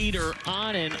 their leader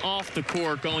on and off the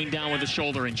court, going down with a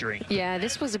shoulder injury. Yeah,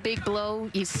 this was a big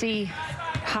blow. You see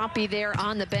Hoppy there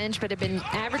on the bench, but had been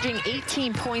averaging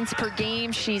 18 points per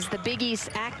game. She's the Big East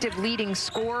active leading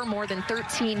scorer, more than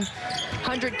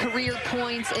 1,300 career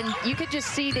points. And you could just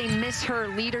see they miss her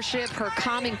leadership, her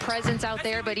calming presence out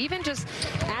there. But even just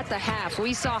at the half,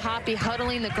 we saw Hoppy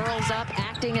huddling the girls up,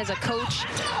 acting as a coach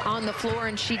on the floor,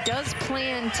 and she does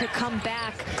plan to come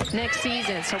back next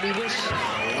season. So we wish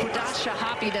Quadasha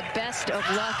Hoppy the best of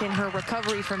luck in her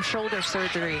recovery from shoulder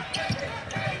surgery.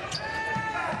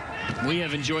 We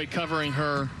have enjoyed covering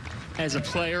her as a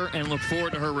player and look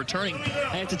forward to her returning.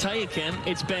 I have to tell you, Kim,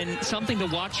 it's been something to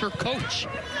watch her coach.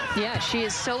 Yeah, she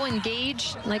is so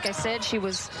engaged. Like I said, she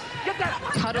was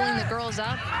huddling the girls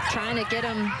up, trying to get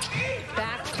them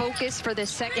back focused for this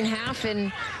second half,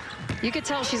 and you could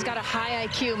tell she's got a high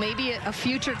IQ, maybe a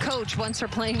future coach once her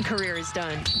playing career is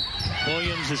done.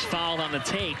 Williams is fouled on the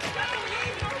take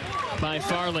by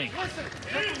Farley.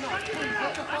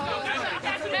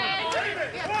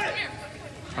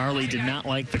 Farley did not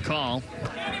like the call.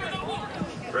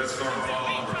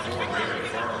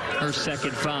 Her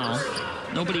second foul.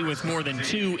 Nobody with more than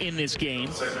 2 in this game.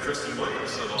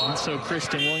 And so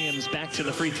Kristen Williams back to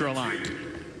the free throw line.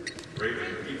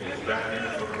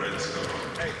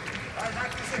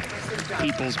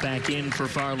 Peoples back in for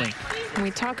Farley.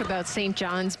 We talk about St.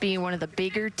 John's being one of the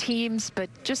bigger teams, but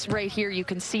just right here you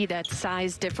can see that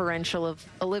size differential of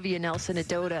Olivia Nelson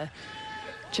Adota.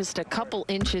 Just a couple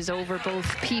inches over both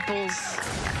Peoples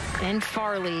and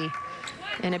Farley.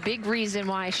 And a big reason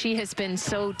why she has been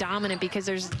so dominant, because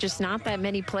there's just not that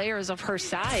many players of her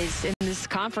size in this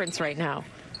conference right now.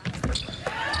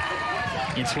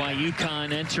 It's why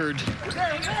UConn entered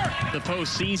the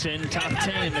postseason, top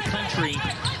 10 in the country,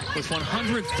 with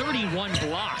 131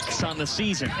 blocks on the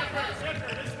season.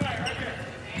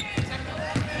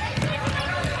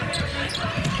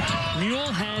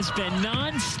 Mule has been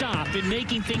non-stop in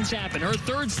making things happen. Her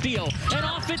third steal, and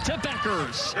off it to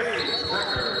Beckers.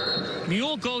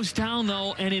 Mule goes down,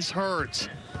 though, and is hurt.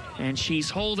 And she's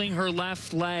holding her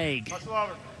left leg.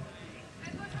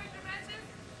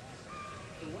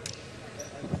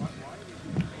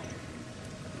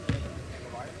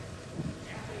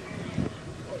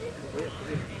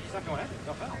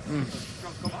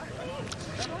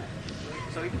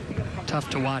 Tough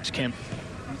to watch, Kim.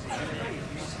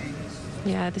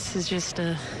 Yeah, this is just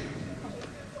a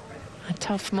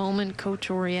tough moment. Coach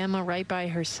Oriema right by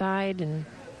her side and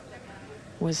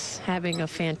was having a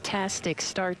fantastic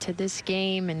start to this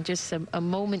game, and just a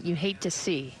moment you hate to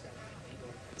see.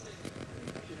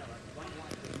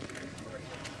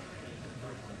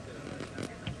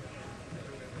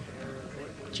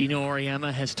 Gino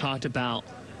Oriema has talked about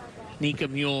Nika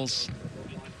Mule's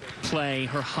play,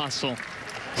 her hustle,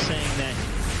 saying that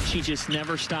she just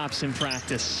never stops in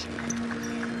practice.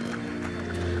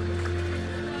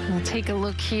 We'll take a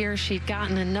look here. She'd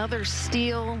gotten another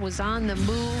steal, was on the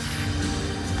move.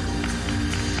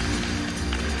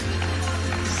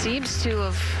 Seems to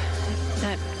have,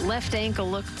 that left ankle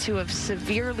looked to have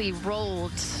severely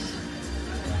rolled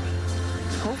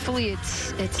Hopefully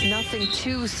it's nothing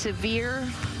too severe.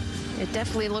 It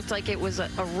definitely looked like it was a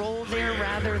roll there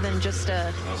rather than just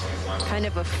a kind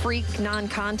of a freak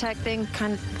non-contact thing.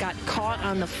 Kind of got caught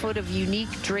on the foot of Unique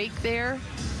Drake there.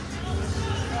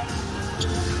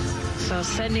 So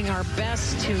sending our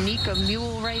best to Nika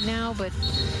Mule right now, but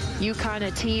UConn,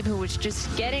 a team who was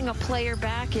just getting a player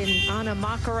back in Anna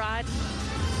Makarat,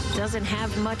 doesn't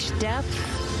have much depth.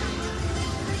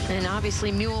 And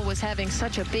obviously Mule was having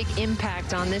such a big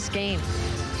impact on this game.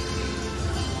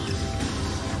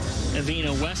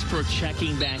 Avina Westbrook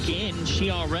checking back in.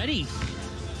 She already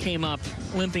came up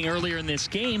limping earlier in this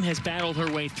game, has battled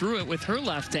her way through it with her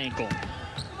left ankle.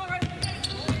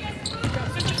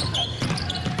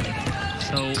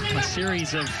 So a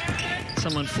series of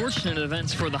some unfortunate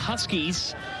events for the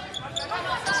Huskies,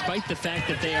 despite the fact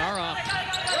that they are up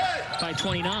by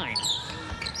 29.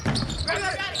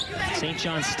 St.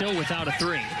 John's still without a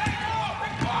three.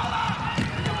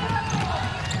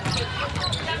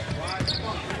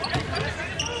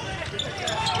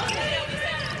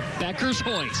 Becker's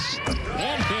hoist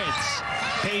and hits.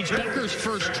 Paige Becker's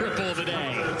first triple of the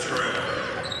day.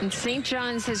 And St.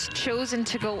 John's has chosen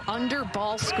to go under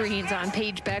ball screens on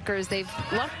Paige Becker's. They've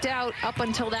lucked out up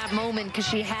until that moment because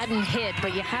she hadn't hit,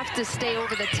 but you have to stay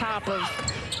over the top of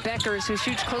Becker's, who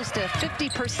shoots close to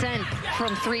 50%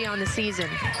 from three on the season.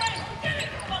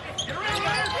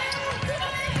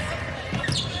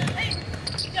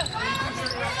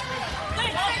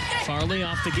 Farley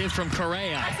off the give from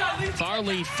Correa.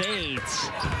 Farley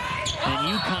fades.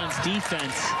 And UConn's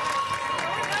defense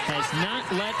has not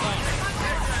let up.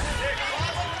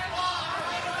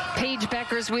 Paige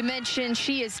Becker's, we mentioned,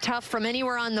 she is tough from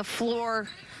anywhere on the floor.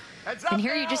 And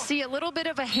here you just see a little bit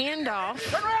of a handoff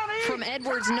from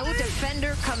Edwards. No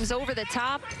defender comes over the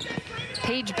top.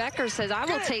 Paige Becker says, I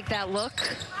will take that look.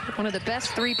 One of the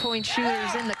best three-point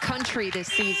shooters in the country this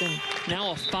season.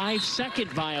 Now a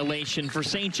 5-second violation for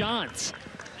St. John's.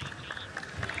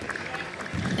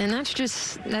 And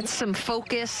that's some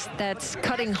focus. That's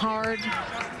cutting hard,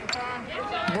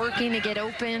 working to get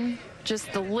open.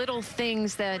 Just the little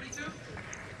things that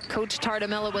Coach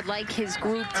Tardamella would like his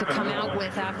group to come out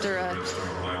with after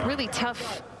a really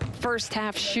tough first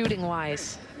half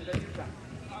shooting-wise.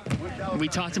 We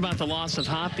talked about the loss of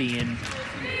Hoppy, and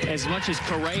as much as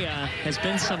Correa has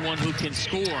been someone who can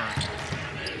score,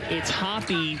 it's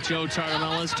Hoppy, Joe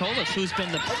Tardamella has told us, who's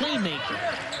been the playmaker.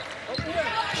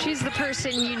 She's the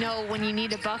person, you know, when you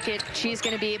need a bucket, she's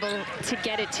going to be able to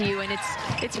get it to you. And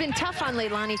it's been tough on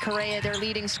Leilani Correa, their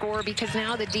leading scorer, because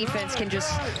now the defense can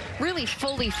just really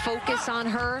fully focus on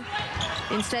her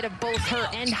instead of both her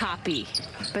and Hoppy.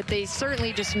 But they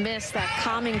certainly just miss that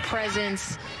calming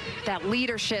presence, that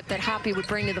leadership that Hoppy would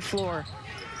bring to the floor.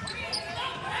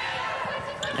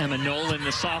 Emma Nolan,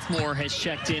 the sophomore, has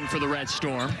checked in for the Red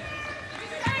Storm.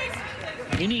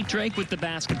 Unique Drake with the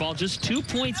basketball, just 2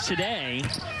 points today,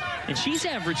 and she's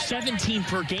averaged 17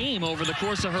 per game over the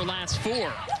course of her last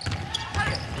 4.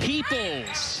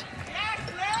 Peoples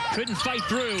couldn't fight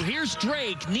through. Here's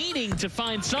Drake needing to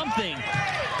find something. And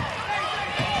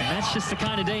that's just the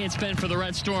kind of day it's been for the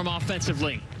Red Storm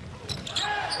offensively.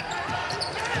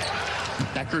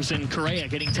 Beckers and Correa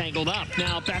getting tangled up.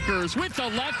 Now Beckers with the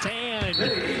left hand.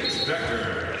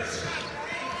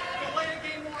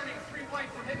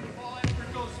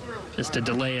 Just a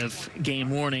delay of game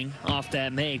warning off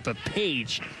that make, but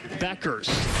Paige Beckers.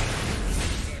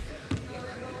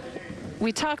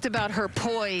 We talked about her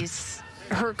poise,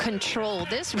 her control.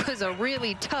 This was a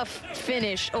really tough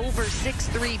finish over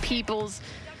 6'3" Peoples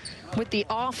with the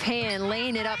offhand,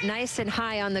 laying it up nice and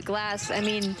high on the glass. I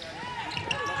mean,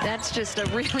 that's just a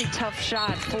really tough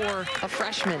shot for a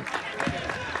freshman.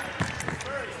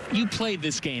 You played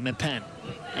this game at Penn,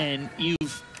 and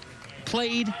you've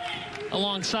played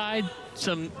alongside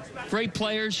some great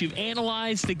players. You've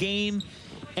analyzed the game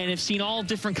and have seen all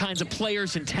different kinds of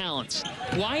players and talents.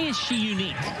 Why is she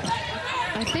unique?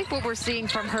 I think what we're seeing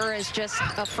from her as just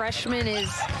a freshman is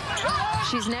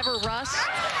she's never rushed.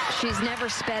 She's never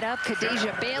sped up.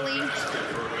 Kadeja Bailey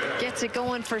gets it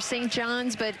going for St.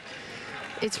 John's, but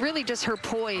it's really just her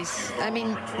poise. I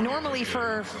mean, normally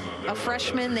for a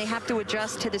freshman, they have to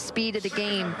adjust to the speed of the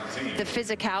game, the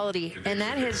physicality, and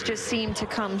that has just seemed to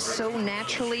come so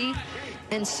naturally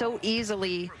and so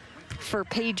easily for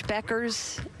Paige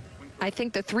Beckers. I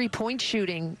think the three-point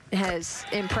shooting has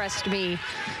impressed me.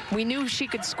 We knew she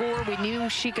could score, we knew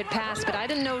she could pass, but I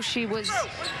didn't know she was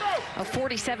a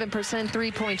 47%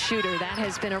 three-point shooter. That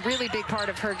has been a really big part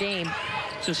of her game.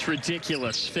 Just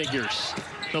ridiculous figures.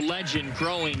 The legend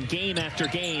growing game after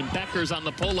game. Beckers on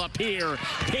the pull-up here.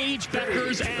 Paige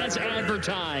Beckers as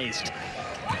advertised.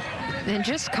 And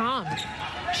just calm.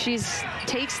 She's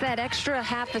takes that extra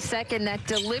half a second, that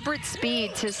deliberate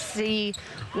speed to see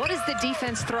what is the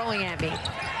defense throwing at me?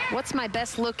 What's my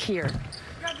best look here?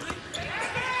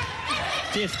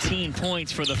 15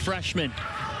 points for the freshman.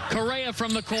 Correa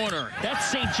from the corner. That's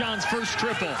St. John's first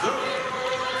triple.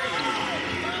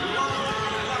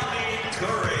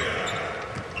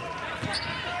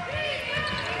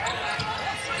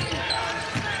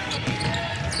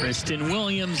 Kristen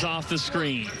Williams off the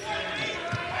screen.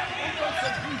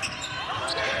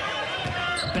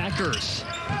 Beckers.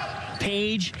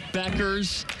 Paige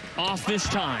Beckers off this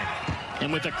time.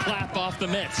 And with a clap off the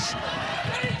mitts.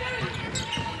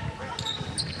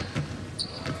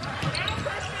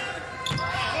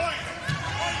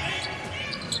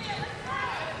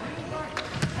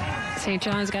 St.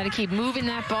 John's got to keep moving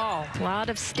that ball. A lot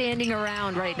of standing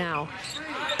around right now.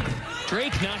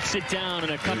 Drake knocks it down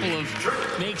and a couple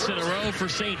of makes in a row for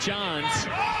St. John's.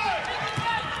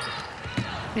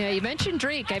 Yeah, you mentioned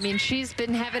Drake. I mean, she's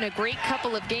been having a great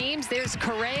couple of games. There's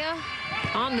Correa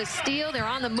on the steal. They're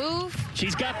on the move.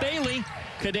 She's got Bailey.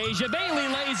 Kadeja Bailey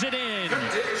lays it in.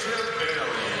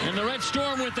 And the Red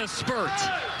Storm with a spurt.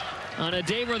 On a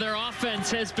day where their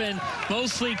offense has been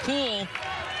mostly cool.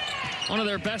 One of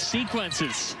their best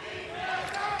sequences.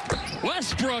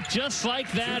 Westbrook, just like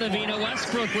that. Avina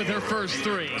Westbrook with her first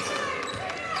three.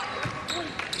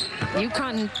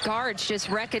 UConn guards just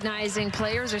recognizing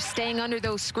players are staying under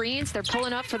those screens. They're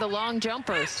pulling up for the long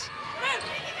jumpers.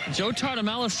 Joe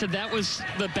Tartamella said that was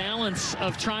the balance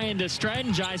of trying to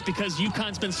strategize because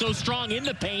UConn's been so strong in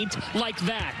the paint like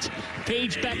that.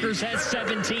 Paige Beckers has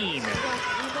 17.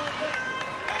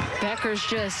 Beckers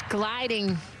just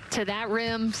gliding to that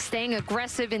rim, staying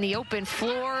aggressive in the open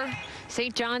floor.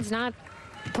 St. John's not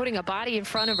putting a body in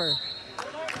front of her.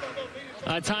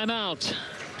 A timeout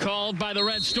called by the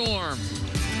Red Storm.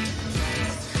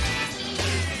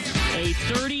 A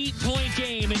 30-point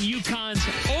game in UConn's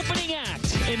opening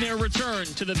act in their return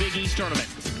to the Big East tournament.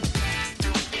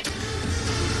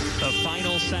 The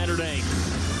final Saturday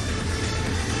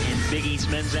in Big East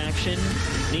men's action.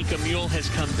 Nika Mule has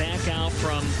come back out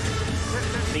from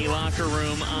the locker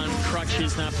room on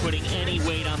crutches, not putting any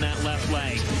weight on that left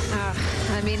leg.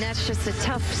 I mean, that's just a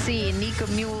tough scene. Nika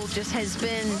Mule just has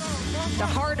been the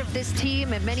heart of this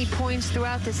team at many points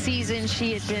throughout the season.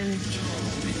 She had been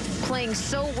playing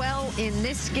so well in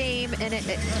this game, and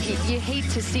you hate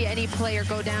to see any player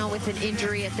go down with an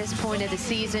injury at this point of the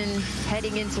season,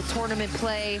 heading into tournament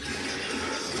play.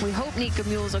 We hope Nika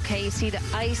Mule's okay. You see the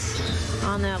ice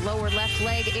on that lower left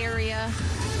leg area.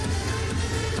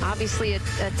 Obviously a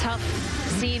tough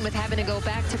scene with having to go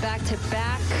back to back to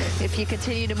back if you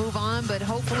continue to move on, but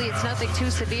hopefully it's nothing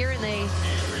too severe and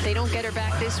they don't get her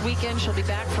back this weekend. She'll be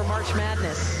back for March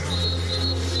Madness.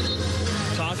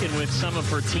 Talking with some of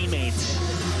her teammates,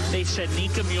 they said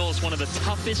Nika Mule is one of the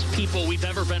toughest people we've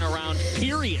ever been around,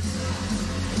 period.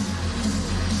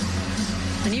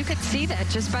 And you could see that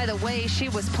just by the way she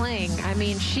was playing. I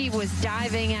mean, she was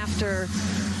diving after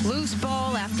loose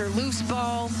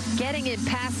ball, getting in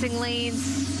passing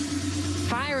lanes,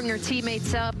 firing her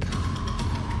teammates up.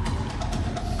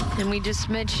 And we just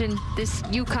mentioned this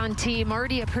UConn team,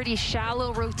 already a pretty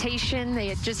shallow rotation. They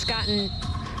had just gotten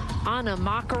Anna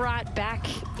Makarat back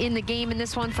in the game in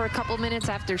this one for a couple minutes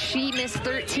after she missed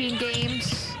 13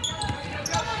 games.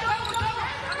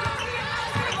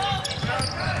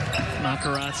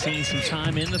 Makarat seeing some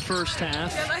time in the first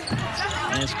half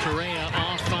as Correa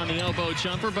off on the elbow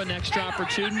jumper, but an extra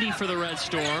opportunity for the Red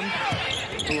Storm,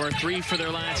 who are 3 for their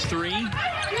last 3.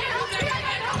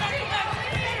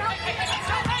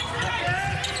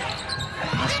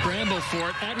 A scramble for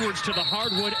it. Edwards to the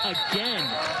hardwood again.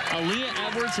 Aaliyah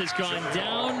Edwards has gone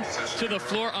down to the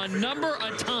floor a number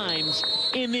of times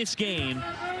in this game,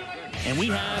 and we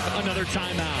have another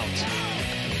timeout.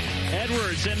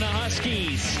 Edwards and the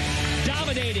Huskies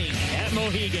dominating at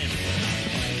Mohegan.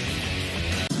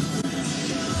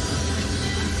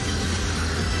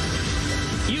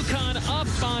 UConn up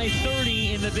by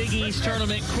 30 in the Big East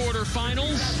tournament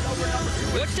quarterfinals.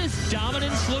 What does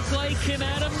dominance look like, Kim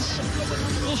Adams?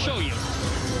 We'll show you.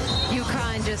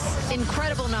 UConn, just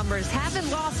incredible numbers. Haven't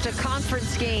lost a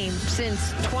conference game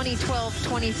since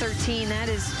 2012-2013. That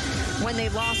is when they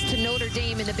lost to Notre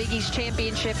Dame in the Big East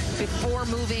Championship before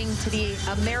moving to the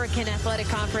American Athletic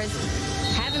Conference.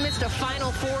 Haven't missed a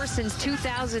Final Four since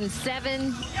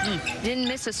 2007. Didn't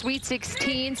miss a Sweet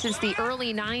 16 since the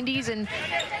early 90s. And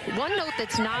one note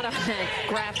that's not on that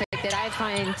graphic that I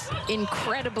find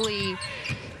incredibly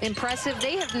impressive,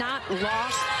 they have not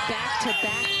lost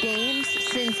back-to-back games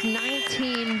since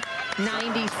 19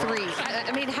 93.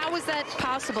 I mean, how is that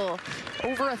possible?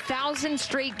 Over 1,000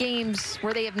 straight games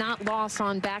where they have not lost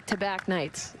on back-to-back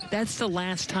nights. That's the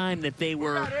last time that they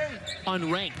were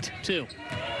unranked, too.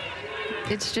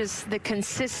 It's just the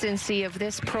consistency of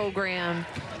this program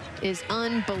is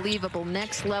unbelievable.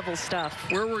 Next level stuff.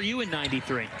 Where were you in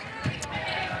 93?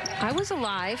 I was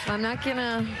alive. I'm not going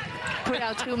to put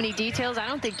out too many details. I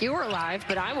don't think you were alive,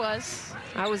 but I was.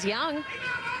 I was young.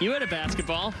 You had a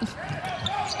basketball.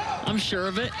 I'm sure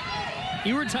of it.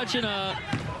 You were touching a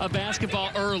basketball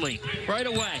early, right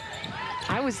away.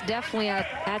 I was definitely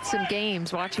at some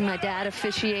games, watching my dad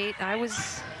officiate. I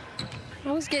was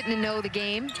getting to know the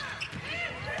game.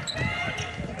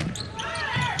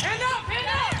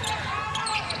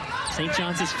 St.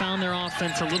 John's has found their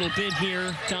offense a little bit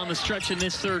here down the stretch in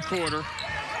this third quarter.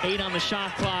 8 on the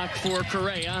shot clock for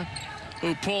Correa,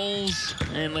 who pulls,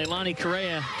 and Leilani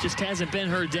Correa just hasn't been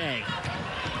her day.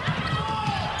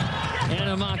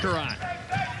 Anna Makarat.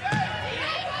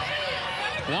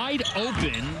 Wide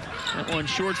open. That one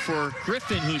short for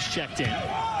Griffin, who's checked in.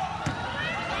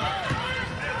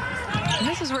 And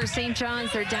this is where St.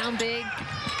 John's, they're down big.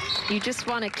 You just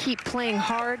want to keep playing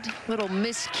hard. Little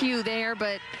miscue there,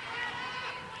 but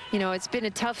you know, it's been a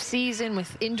tough season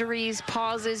with injuries,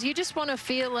 pauses. You just want to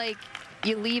feel like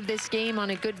you leave this game on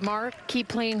a good mark. Keep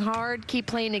playing hard, keep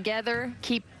playing together,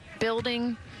 keep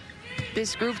building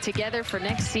this group together for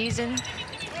next season.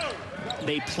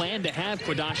 They plan to have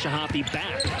Kwadasha Hoppe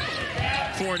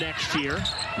back for next year.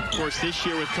 Of course, this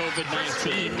year with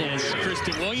COVID-19, as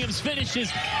Kristen Williams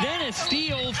finishes, then a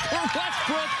steal for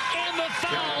Westbrook, and the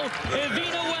foul,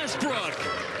 Evina Westbrook.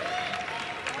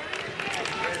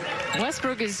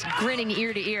 Westbrook is grinning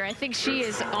ear to ear. I think she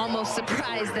is almost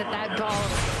surprised that that ball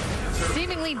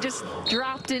seemingly just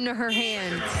dropped into her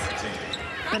hands.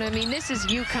 But I mean, this is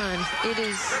UConn. It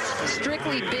is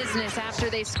strictly business after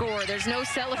they score. There's no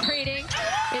celebrating.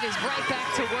 It is right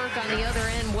back to work on the other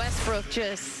end. Westbrook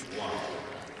just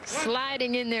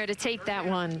sliding in there to take that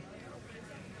one.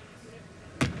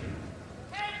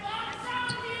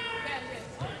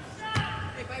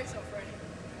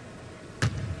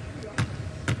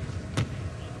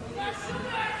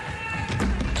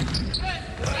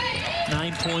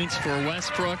 Nine points for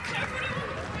Westbrook.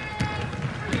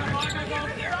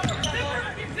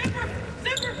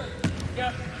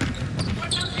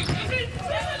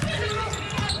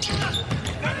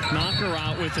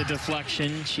 Makarat with a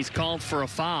deflection. She's called for a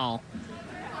foul.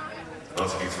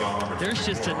 There's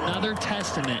just another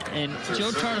testament, and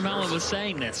Joe Tartamella was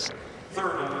saying this.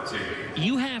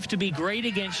 You have to be great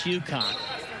against UConn,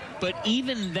 but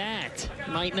even that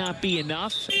might not be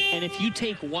enough, and if you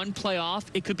take one play off,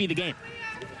 it could be the game.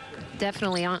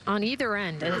 Definitely on either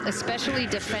end, especially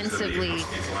defensively,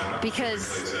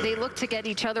 because they look to get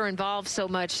each other involved so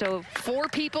much. So 4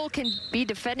 people can be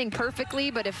defending perfectly,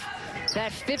 but if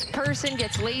that 5th person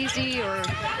gets lazy or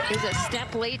is a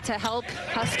step late to help,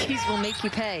 Huskies will make you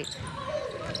pay.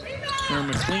 Or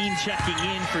McLean checking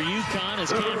in for UConn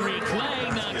as Camry Clay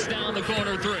knocks down the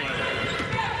corner 3.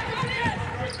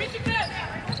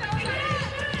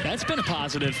 That's been a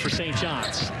positive for St.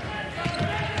 John's.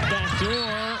 Back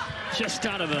door, just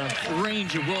out of the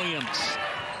range of Williams.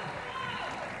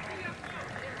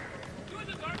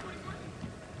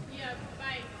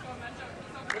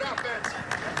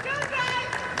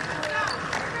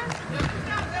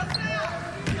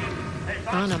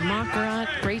 Anna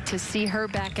Makarat, great to see her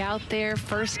back out there.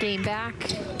 First game back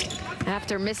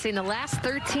after missing the last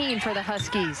 13 for the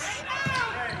Huskies.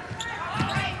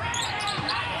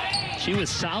 She was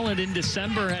solid in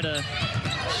December, had a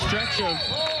stretch of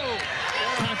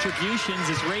contributions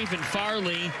as Raven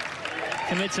Farley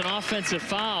commits an offensive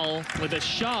foul with a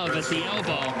shove at the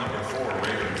elbow. Number 4,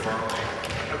 Raven Farley.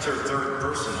 That's her 3rd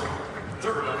personal.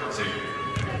 3rd on the team.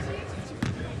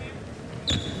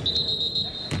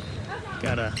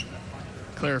 Got a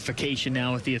clarification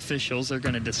now with the officials. They're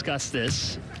going to discuss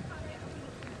this.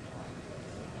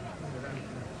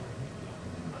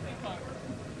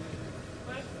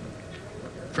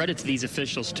 Credit to these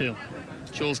officials, too.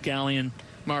 Jules Gallion,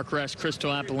 Mark Rest,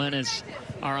 Crystal Apolenas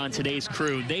are on today's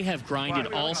crew. They have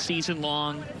grinded all season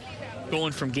long,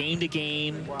 going from game to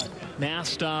game,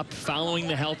 masked up, following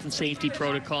the health and safety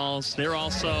protocols. They're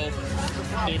also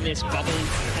in this bubble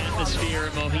atmosphere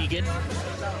at Mohegan.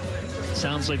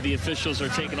 Sounds like the officials are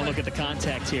taking a look at the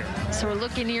contact here. So we're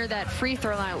looking near that free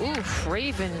throw line. Oof,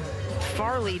 Raven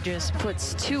Farley just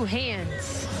puts 2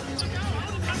 hands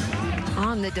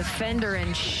on the defender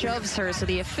and shoves her. So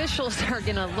the officials are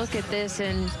going to look at this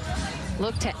and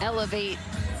look to elevate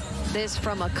this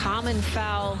from a common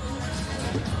foul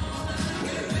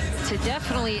to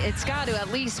definitely, it's got to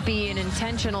at least be an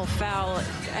intentional foul.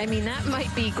 I mean, that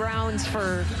might be grounds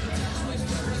for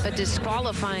a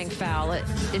disqualifying foul.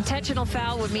 Intentional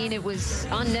foul would mean it was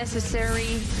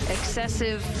unnecessary,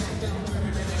 excessive.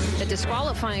 A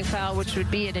disqualifying foul, which would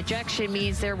be an ejection,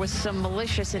 means there was some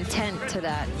malicious intent to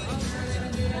that.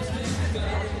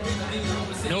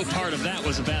 No part of that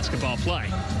was a basketball play.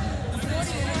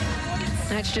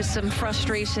 That's just some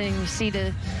frustration. You see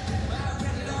the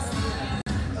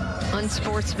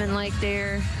unsportsmanlike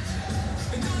there.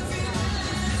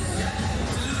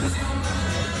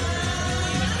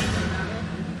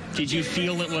 Did you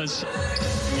feel it was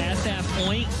at that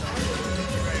point?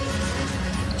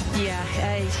 Yeah,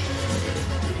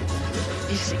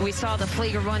 we saw the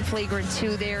flagrant 1, flagrant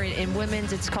 2 there. In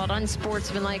women's, it's called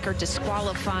unsportsmanlike or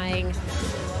disqualifying.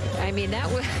 I mean,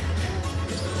 that was,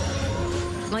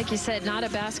 like you said, not a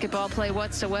basketball play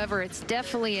whatsoever. It's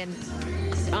definitely an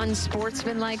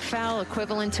unsportsmanlike foul,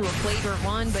 equivalent to a flagrant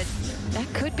 1, but that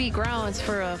could be grounds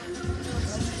for a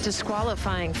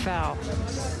disqualifying foul.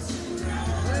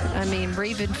 I mean,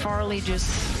 Raven Farley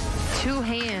just 2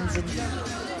 hands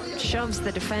and shoves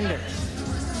the defender.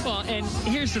 Well, and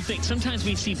here's the thing. Sometimes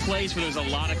we see plays where there's a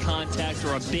lot of contact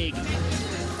or a big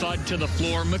thud to the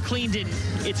floor. McLean didn't.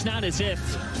 It's not as if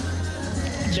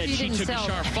that she took a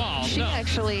sharp fall. She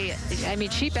actually, I mean,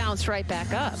 she bounced right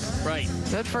back up. Right.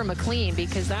 Good for McLean,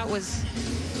 because that was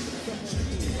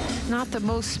not the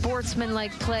most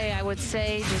sportsmanlike play, I would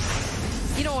say.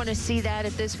 Just, you don't want to see that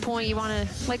at this point. You want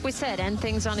to, like we said, end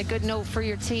things on a good note for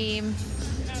your team.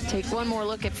 Take one more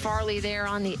look at Farley there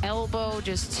on the elbow.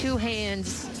 Just 2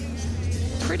 hands,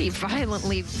 pretty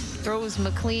violently throws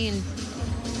McLean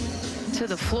to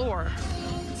the floor.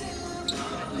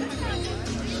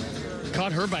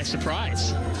 Caught her by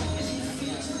surprise.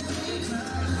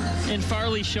 And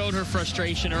Farley showed her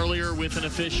frustration earlier with an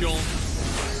official.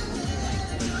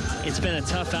 It's been a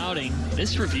tough outing.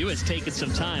 This review has taken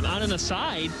some time. On an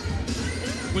aside,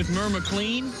 with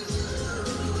McLean,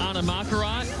 Anna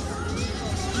Makarat,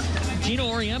 Gino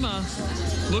Auriemma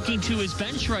looking to his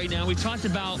bench right now. We talked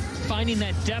about finding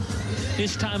that depth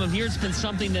this time of year. It's been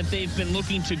something that they've been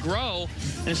looking to grow,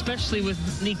 and especially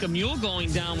with Nika Mule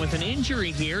going down with an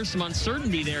injury here, some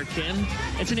uncertainty there, Kim.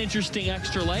 It's an interesting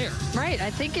extra layer. Right. I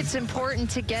think it's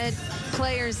important to get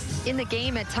players in the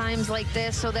game at times like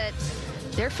this so that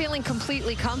they're feeling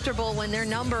completely comfortable when their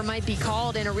number might be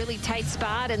called in a really tight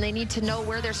spot, and they need to know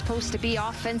where they're supposed to be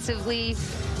offensively,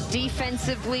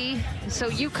 defensively. So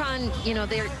UConn, you know,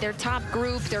 their top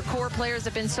group, their core players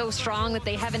have been so strong that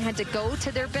they haven't had to go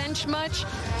to their bench much,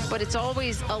 but it's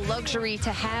always a luxury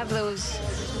to have those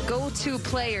go-to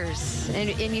players.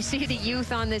 And you see the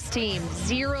youth on this team,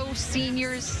 0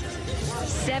 seniors,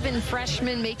 7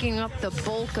 freshmen making up the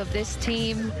bulk of this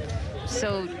team.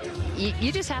 So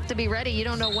you just have to be ready. You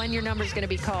don't know when your number is going to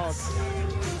be called.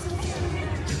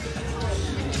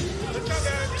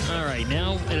 All right,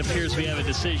 now it appears we have a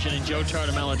decision, and Joe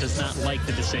Tartamella does not like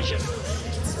the decision.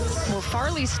 Well,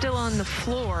 Farley's still on the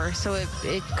floor, so it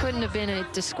couldn't have been a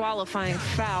disqualifying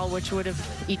foul, which would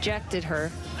have ejected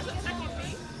her.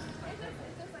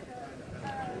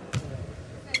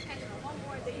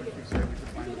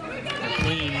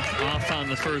 McLean off on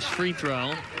the first free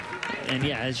throw. And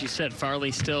yeah, as you said,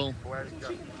 Farley still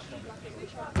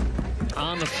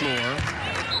on the floor.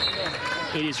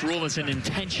 It is ruled as an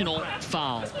intentional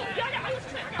foul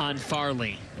on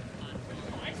Farley.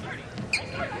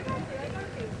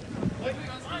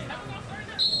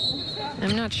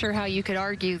 I'm not sure how you could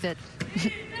argue that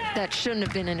that shouldn't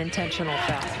have been an intentional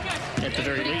foul. At the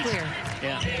very least. Clear.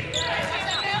 Yeah.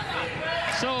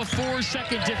 So a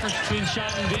 4-second difference between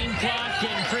shot and game clock,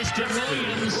 and Kristen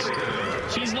Williams,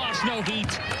 she's lost no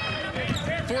heat.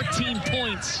 14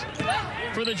 points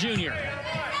for the junior.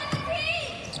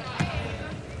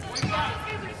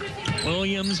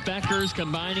 Williams, Beckers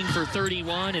combining for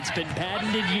 31. It's been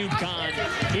patented UConn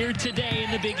here today in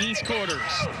the Big East quarters.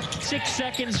 6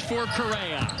 seconds for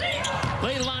Correa.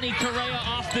 Leilani Correa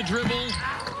off the dribble.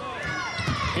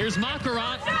 Here's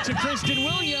Makarat to Kristen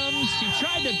Williams. She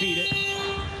tried to beat it.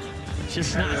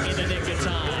 Just not in the nick of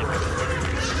time.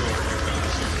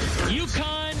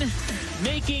 UConn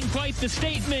making quite the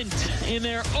statement in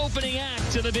their opening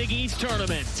act to the Big East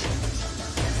tournament.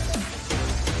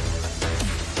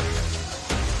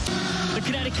 The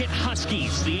Connecticut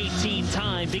Huskies, the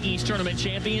 18-time Big East tournament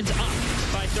champions, up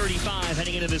by 35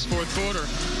 heading into this fourth quarter.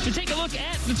 To take a look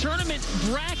at the tournament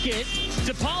bracket,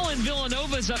 DePaul and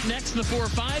Villanova's up next in the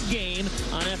 4-5 game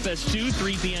on FS2,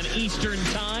 3 p.m. Eastern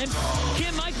time.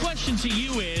 Kim, my question to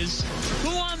you is,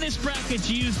 who on this bracket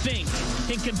do you think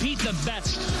can compete the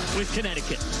best with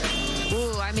Connecticut?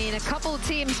 Ooh, I mean, a couple of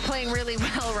teams playing really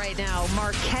well right now.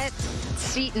 Marquette,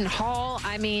 Seton Hall.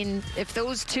 I mean, if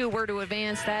those two were to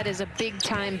advance, that is a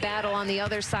big-time battle on the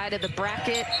other side of the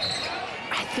bracket.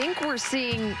 I think we're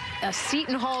seeing a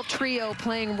Seton Hall trio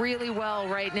playing really well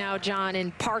right now, John,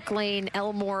 in Park Lane,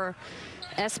 Elmore,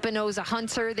 Espinoza,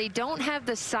 Hunter. They don't have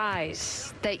the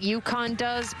size that UConn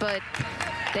does, but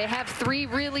they have three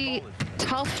really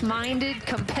tough-minded,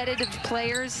 competitive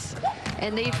players,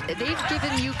 and they've given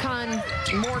UConn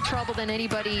more trouble than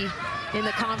anybody in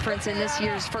the conference in this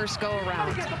year's first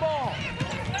go-around.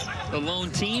 The lone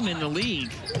team in the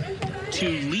league to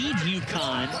lead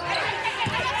UConn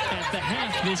at the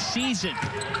half this season.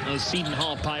 Those Seton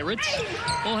Hall Pirates.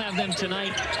 We'll have them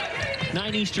tonight,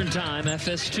 9 Eastern time,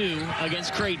 FS2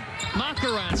 against Creighton.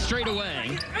 Makarat straight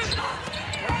away.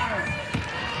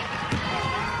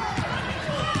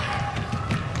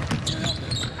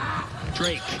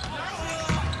 Drake.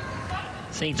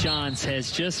 St. John's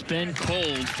has just been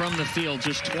cold from the field,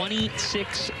 just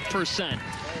 26%.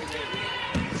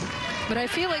 But I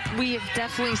feel like we have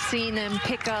definitely seen them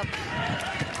pick up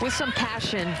with some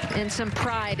passion and some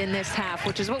pride in this half,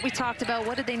 which is what we talked about.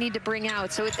 What did they need to bring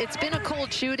out? So it's been a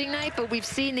cold shooting night, but we've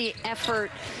seen the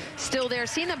effort still there.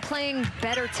 Seen them playing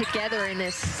better together in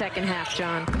this second half,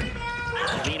 John.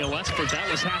 Nina Westbrook, that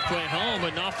was halfway home.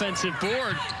 An offensive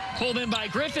board pulled in by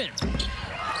Griffin.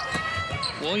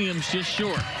 Williams just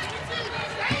short.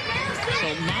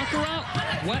 So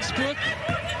Makarat, Westbrook,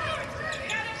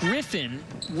 Griffin,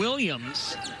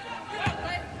 Williams.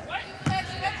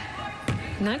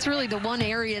 And that's really the one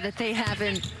area that they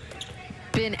haven't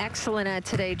been excellent at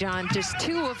today, John. Just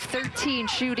 2 of 13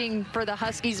 shooting for the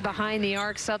Huskies behind the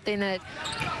arc, something that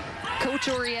Coach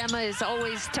Auriemma is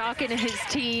always talking to his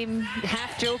team,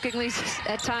 half-jokingly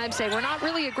at times, say, we're not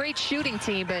really a great shooting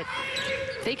team, but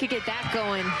if they could get that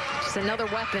going, just another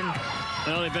weapon.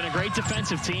 Well, they've been a great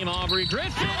defensive team. Aubrey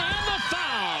Griffin and the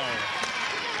foul.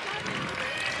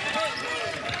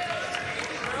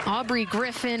 Aubrey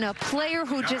Griffin, a player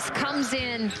who just comes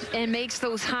in and makes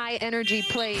those high-energy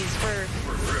plays for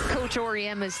Coach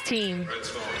Auriemma's team.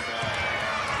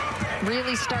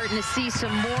 Really starting to see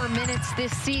some more minutes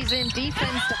this season.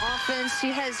 Defense to offense.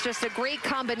 She has just a great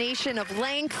combination of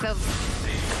length, of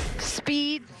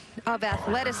speed, of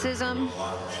athleticism.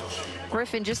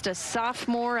 Griffin, just a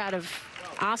sophomore out of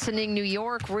Ossining, New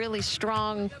York. Really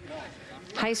strong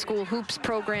high school hoops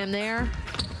program there.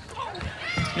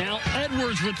 Now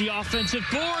Edwards with the offensive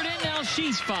board, and now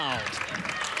she's fouled.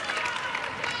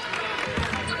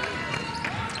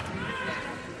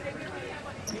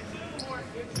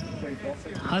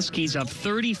 Huskies up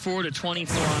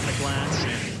 34-24 on the glass.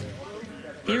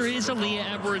 Here is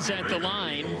Aaliyah Edwards at the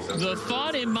line. The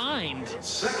thought in mind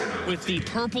with the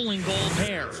purple and gold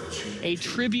hair, a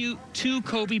tribute to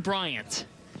Kobe Bryant.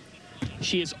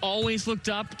 She has always looked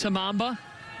up to Mamba,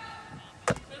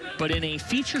 but in a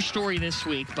feature story this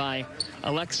week by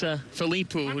Alexa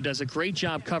Philippou, who does a great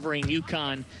job covering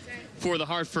UConn for the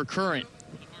Hartford Courant,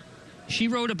 she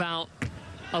wrote about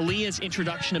Aaliyah's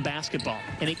introduction to basketball,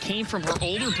 and it came from her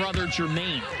older brother,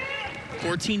 Jermaine,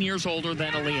 14 years older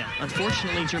than Aaliyah.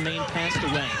 Unfortunately, Jermaine passed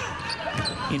away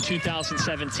in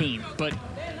 2017, but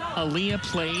Aaliyah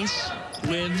plays,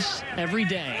 lives every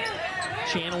day,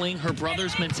 channeling her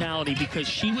brother's mentality, because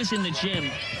she was in the gym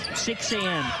 6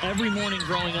 a.m. every morning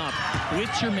growing up with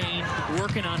Jermaine,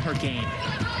 working on her game.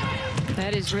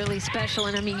 That is really special,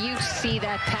 and I mean, you see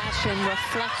that passion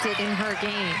reflected in her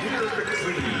game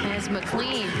as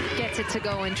McLean gets it to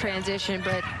go in transition.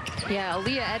 But yeah,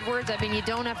 Aaliyah Edwards, I mean, you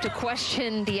don't have to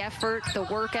question the effort, the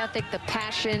work ethic, the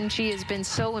passion. She has been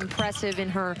so impressive in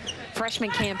her freshman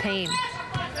campaign.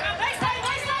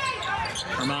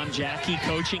 Her mom, Jackie,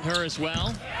 coaching her as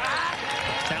well.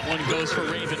 That one goes for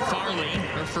Raven Farley,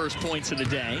 her first points of the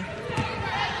day.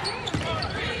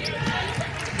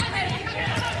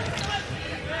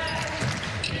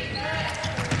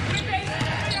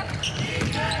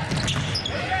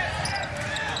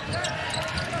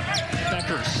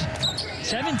 Beckers,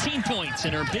 17 points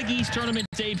in her Big East tournament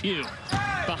debut.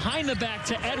 Behind the back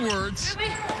to Edwards.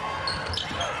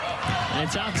 And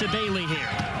it's out to Bailey here.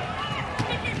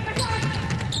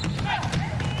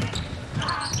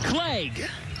 Clegg.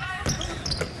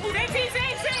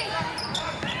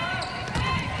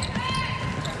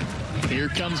 Here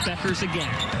comes Beckers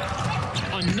again.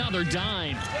 Another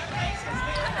dime.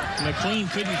 McLean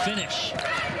couldn't finish.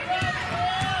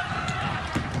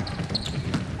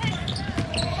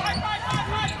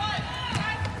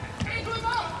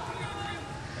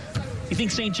 You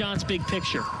think St. John's big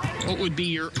picture? What would be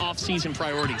your off-season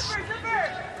priorities?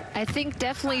 I think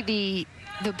definitely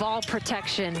the ball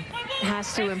protection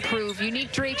has to improve.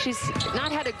 Unique Drake, she's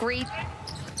not had a great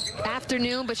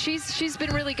afternoon, but she's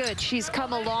been really good. She's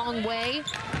come a long way.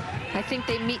 I think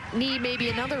they need maybe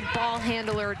another ball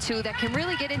handler or two that can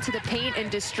really get into the paint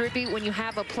and distribute when you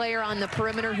have a player on the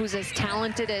perimeter who's as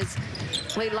talented as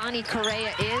Leilani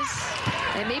Correa is.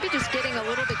 And maybe just getting a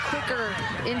little bit quicker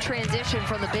in transition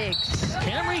from the bigs.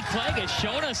 Camry Clegg has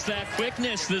shown us that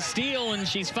quickness, the steal, and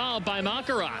she's fouled by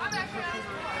Makarat.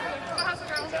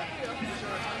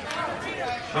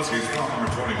 Huskies foul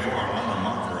number 24 on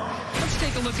Makarat. Let's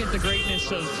take a look at the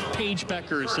greatness of Paige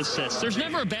Becker's assists. There's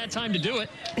never a bad time to do it.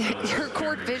 Her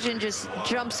court vision just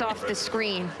jumps off the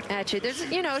screen at you. There's,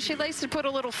 you know, she likes to put a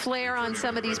little flair on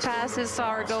some of these passes.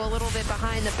 Saw her go a little bit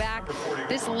behind the back.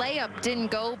 This layup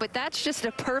didn't go, but that's just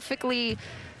a perfectly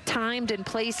timed and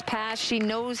placed pass. She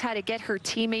knows how to get her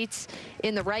teammates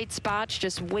in the right spots,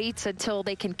 just waits until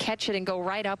they can catch it and go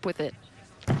right up with it.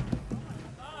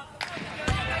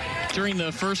 During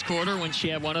the first quarter, when she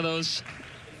had one of those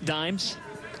dimes,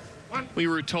 we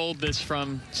were told this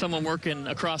from someone working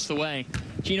across the way.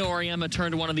 Gino Auriemma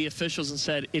turned to one of the officials and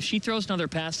said, if she throws another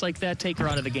pass like that, take her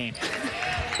out of the game.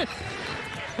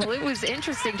 Well, it was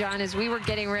interesting, John, as we were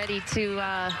getting ready to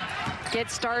get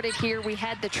started here. We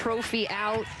had the trophy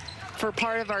out for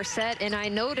part of our set, and I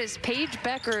noticed Paige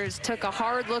Beckers took a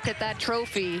hard look at that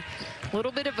trophy. A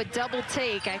little bit of a double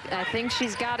take. I think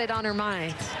she's got it on her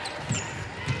mind.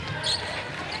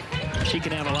 She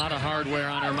can have a lot of hardware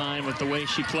on her mind with the way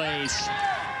she plays.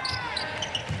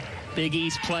 Big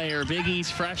East player, Big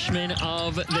East freshman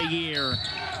of the year.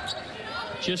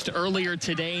 Just earlier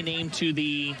today named to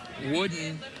the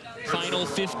Wooden Final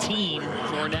 15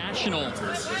 for National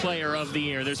Player of the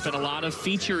Year. There's been a lot of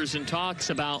features and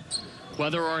talks about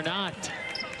whether or not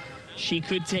she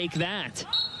could take that.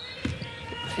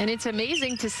 And it's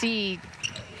amazing to see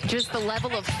just the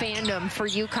level of fandom for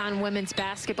UConn women's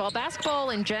basketball. Basketball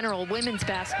in general, women's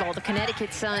basketball, the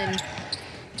Connecticut Sun,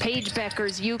 Paige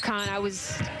Becker's UConn. I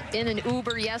was in an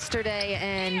Uber yesterday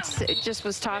and just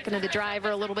was talking to the driver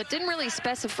a little bit. Didn't really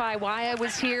specify why I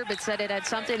was here, but said it had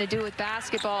something to do with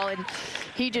basketball. And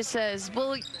he just says,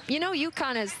 well, you know,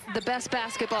 UConn is the best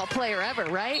basketball player ever,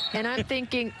 right? And I'm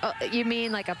thinking, you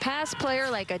mean like a past player,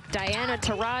 like a Diana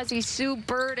Taurasi, Sue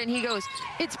Bird? And he goes,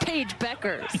 it's Paige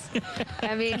Beckers.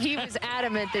 I mean, he was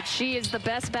adamant that she is the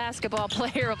best basketball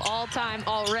player of all time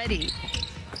already.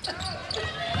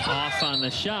 Off on the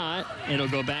shot. It'll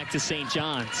go back to St.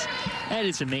 John's. That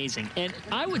is amazing. And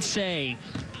I would say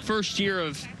first year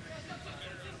of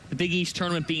the Big East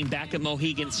tournament being back at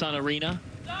Mohegan Sun Arena,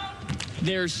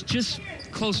 there's just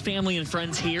close family and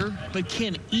friends here. But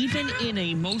Kim, even in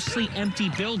a mostly empty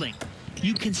building,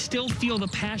 you can still feel the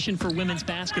passion for women's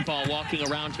basketball walking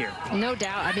around here. No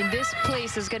doubt. I mean, this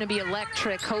place is going to be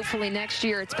electric. Hopefully next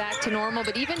year it's back to normal.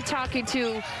 But even talking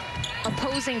to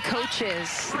opposing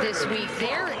coaches this week,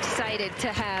 they're excited to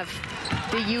have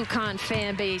the UConn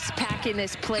fan base packing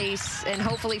this place, and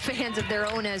hopefully fans of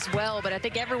their own as well. But I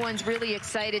think everyone's really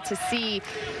excited to see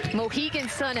Mohegan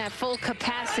Sun at full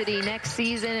capacity next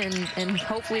season, and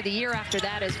hopefully the year after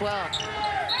that as well.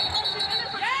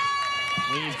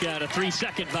 We've got a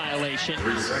 3-second violation.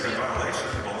 3-second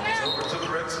violation. Ball is over to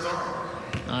the Red Star.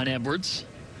 On Edwards.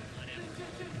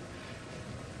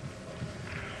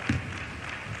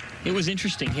 It was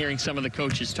interesting hearing some of the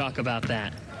coaches talk about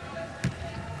that,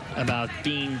 about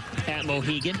being at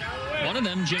Mohegan. One of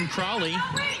them, Jim Crowley,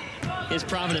 is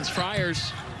Providence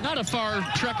Friars. Not a far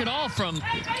trek at all from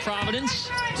Providence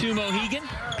to Mohegan.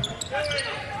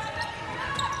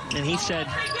 And he said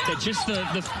that just the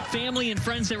family and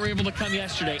friends that were able to come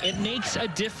yesterday, it makes a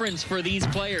difference for these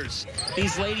players,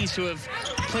 these ladies who have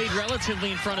played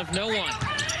relatively in front of no one.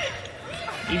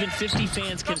 Even 50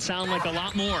 fans can sound like a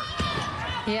lot more.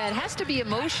 Yeah, it has to be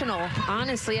emotional,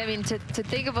 honestly. I mean, to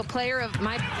think of a player of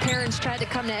my parents tried to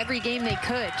come to every game they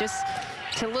could, just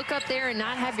to look up there and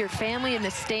not have your family in the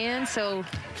stands. So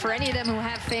for any of them who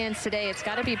have fans today, it's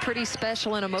got to be pretty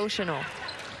special and emotional.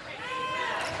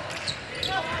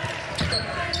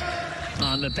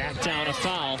 On the back down, a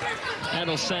foul.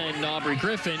 That'll send Aubrey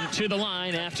Griffin to the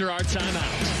line after our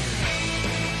timeout.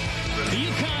 The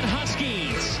UConn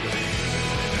Huskies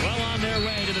well on their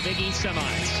way to the Big East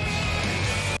semis.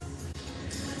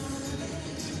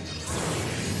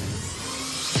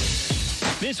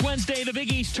 This Wednesday, the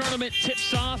Big East tournament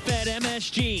tips off at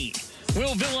MSG.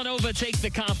 Will Villanova take the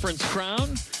conference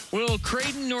crown? Will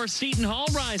Creighton or Seton Hall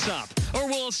rise up? Or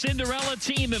will a Cinderella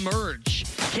team emerge?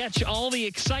 Catch all the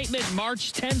excitement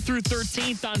March 10th through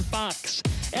 13th on Fox,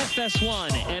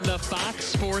 FS1, and the Fox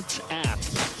Sports app.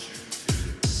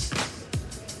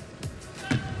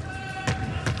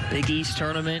 Big East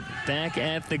tournament back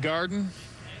at the Garden.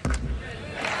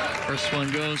 First one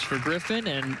goes for Griffin,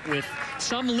 and with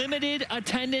some limited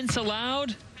attendance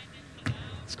allowed,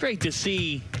 it's great to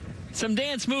see some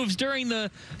dance moves during the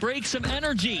break, some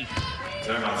energy.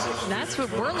 That's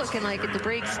what we're looking like at the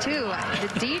breaks, too.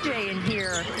 The DJ in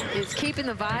here is keeping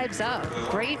the vibes up.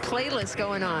 Great playlist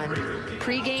going on.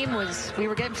 Pre-game we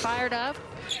were getting fired up.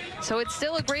 So it's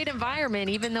still a great environment,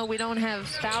 even though we don't have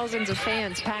thousands of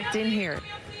fans packed in here.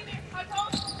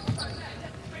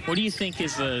 What do you think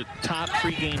is the top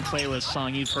pre-game playlist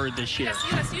song you've heard this year?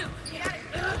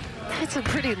 That's a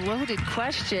pretty loaded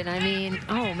question. I mean,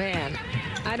 oh, man.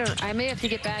 I may have to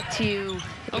get back to you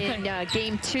in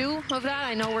game 2 of that.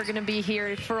 I know we're going to be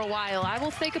here for a while. I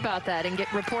will think about that and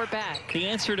report back. The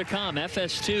answer to come,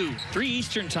 FS2, 3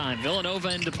 Eastern time, Villanova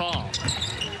and DePaul.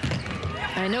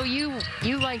 I know you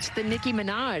liked the Nicki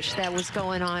Minaj that was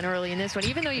going on early in this one,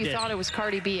 even though you thought it was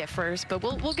Cardi B at first, but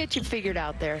we'll get you figured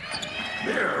out there.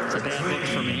 It's a bad look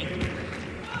for me.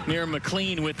 Mira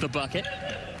McLean with the bucket.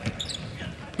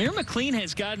 Mira McLean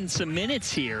has gotten some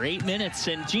minutes here, 8 minutes,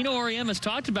 and Gino Auriemma has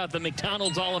talked about the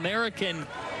McDonald's All-American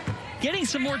getting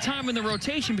some more time in the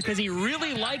rotation because he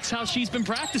really likes how she's been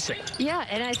practicing. Yeah,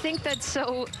 and I think that's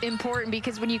so important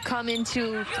because when you come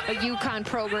into a UConn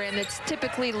program that's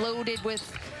typically loaded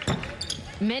with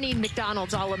many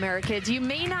McDonald's All-Americans, you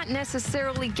may not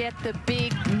necessarily get the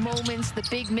big moments, the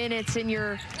big minutes in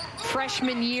your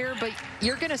freshman year, but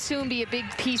you're going to soon be a big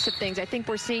piece of things. I think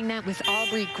we're seeing that with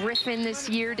Aubrey Griffin this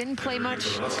year. Didn't play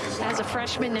much as a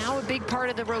freshman, now a big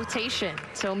part of the rotation.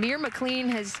 So Mira McLean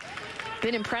has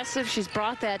been impressive. She's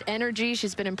brought that energy.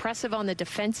 She's been impressive on the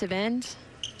defensive end.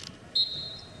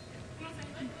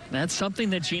 That's something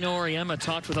that Gino Auriemma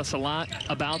talked with us a lot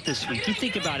about this week. You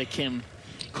think about it, Kim.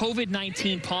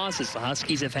 COVID-19 pauses. The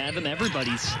Huskies have had them.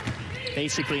 Everybody's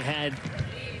basically had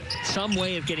some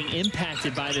way of getting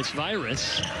impacted by this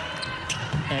virus,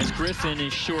 as Griffin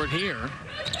is short here.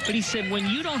 But he said when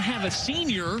you don't have a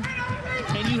senior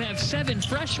and you have 7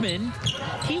 freshmen,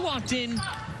 he walked in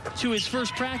to his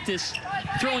first practice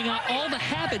throwing out all the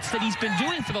habits that he's been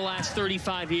doing for the last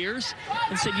 35 years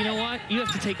and said, you know what, you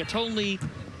have to take a totally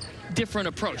different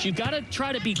approach. You've got to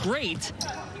try to be great,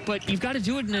 but you've got to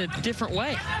do it in a different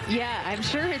way. Yeah, I'm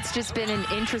sure it's just been an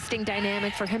interesting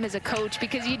dynamic for him as a coach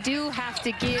because you do have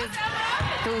to give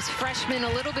those freshmen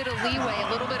a little bit of leeway,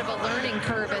 a little bit of a learning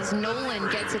curve as Nolan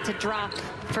gets it to drop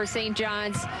for St.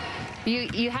 John's.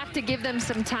 You have to give them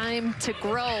some time to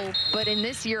grow, but in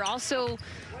this year also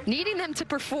needing them to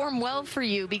perform well for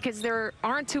you because there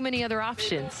aren't too many other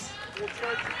options.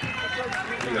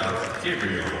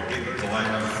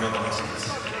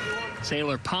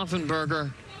 Sailor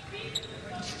Poffenberger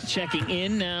checking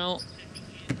in now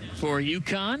for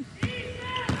UConn.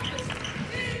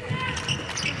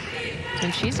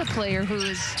 And she's a player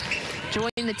who's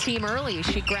joined the team early.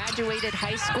 She graduated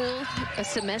high school a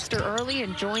semester early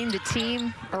and joined the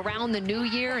team around the new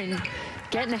year and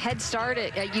getting a head start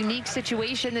at a unique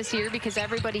situation this year because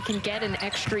everybody can get an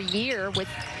extra year with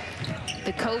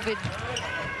the COVID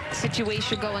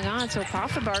situation going on. So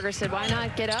Poffenberger said, why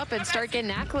not get up and start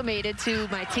getting acclimated to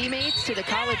my teammates, to the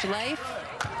college life.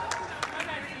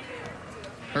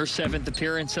 Her 7th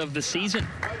appearance of the season.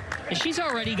 And she's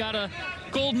already got a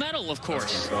gold medal, of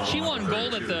course. She won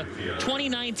gold at the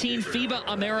 2019 FIBA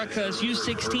Americas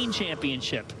U16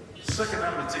 Championship. Second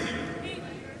on the team.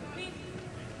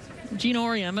 Gino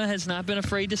Auriemma has not been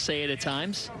afraid to say it at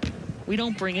times. We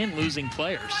don't bring in losing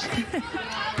players.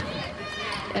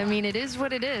 I mean, it is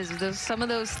what it is. Some of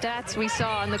those stats we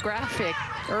saw on the graphic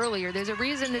earlier, there's a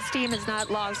reason this team has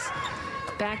not lost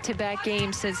back-to-back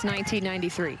games since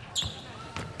 1993.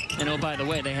 And oh, by the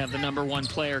way, they have the #1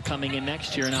 player coming in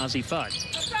next year in Ozzie Fudd.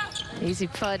 Ozzie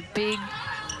Fudd, big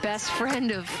best friend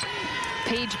of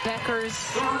Paige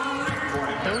Beckers.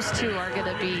 Those two are going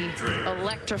to be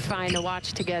electrifying to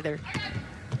watch together.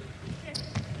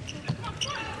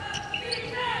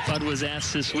 Fudd was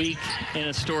asked this week in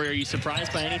a story, are you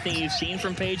surprised by anything you've seen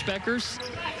from Paige Beckers?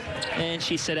 And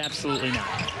she said absolutely not.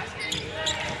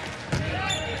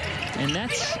 And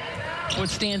that's what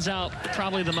stands out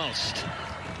probably the most.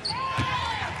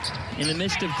 In the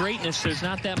midst of greatness, there's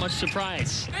not that much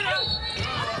surprise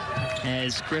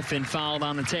as Griffin fouled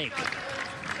on the take.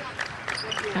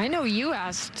 I know you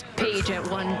asked Paige at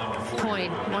one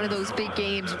point, one of those big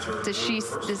games,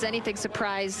 does anything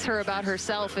surprise her about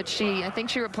herself? And I think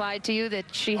she replied to you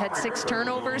that she had 6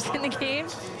 turnovers in the game.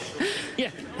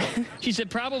 Yeah, she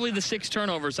said probably the 6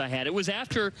 turnovers I had. It was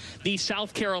after the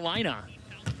South Carolina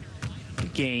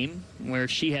game where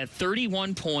she had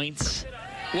 31 points.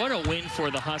 What a win for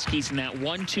the Huskies in that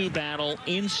 1-2 battle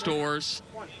in Stores.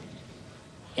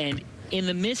 And in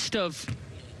the midst of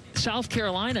South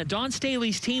Carolina, Dawn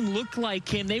Staley's team looked like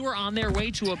him. They were on their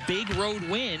way to a big road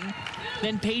win.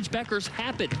 Then Paige Beckers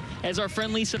happened, as our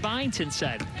friend Lisa Byington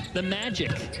said. The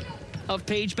magic of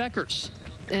Paige Beckers.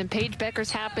 And Paige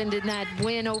Beckers happened in that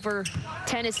win over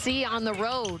Tennessee on the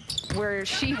road, where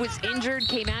she was injured,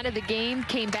 came out of the game,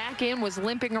 came back in, was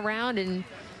limping around, and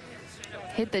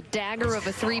hit the dagger of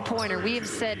a three-pointer. We have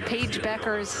said Paige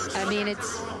Beckers, I mean,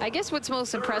 I guess what's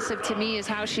most impressive to me is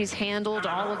how she's handled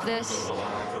all of this,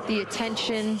 the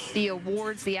attention, the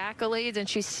awards, the accolades, and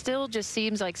she still just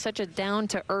seems like such a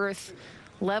down-to-earth,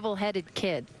 level-headed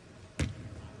kid.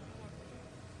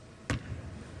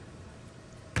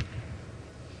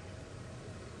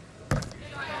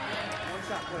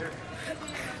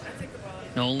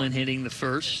 Nolan hitting the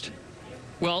first.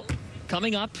 Well,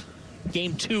 coming up,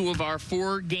 Game 2 of our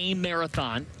 4-game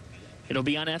marathon. It'll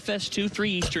be on FS2,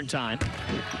 3 Eastern time.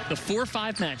 The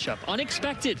 4-5 matchup.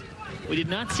 Unexpected. We did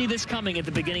not see this coming at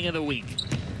the beginning of the week.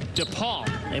 DePaul,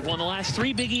 they've won the last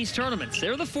 3 Big East tournaments.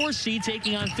 They're the 4th seed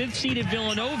taking on 5th seeded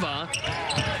Villanova.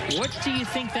 What do you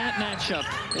think that matchup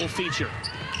will feature?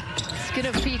 It's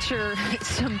going to feature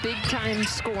some big-time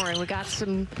scoring. We got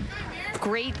some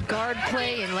great guard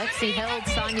play, and Lexi Held,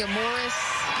 Sonia Morris.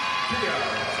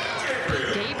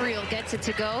 Gabriel gets it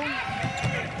to go,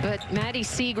 but Maddie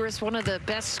Segrist, one of the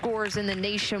best scorers in the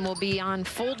nation, will be on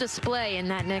full display in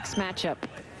that next matchup.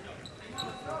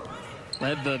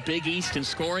 Led the Big East in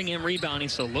scoring and rebounding,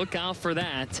 so look out for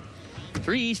that.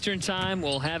 3 Eastern time,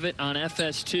 we'll have it on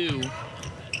FS2,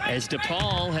 as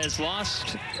DePaul has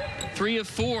lost 3 of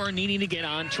 4, needing to get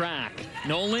on track.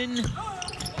 Nolan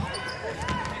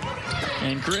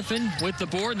and Griffin with the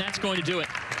board, and that's going to do it.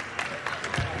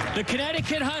 The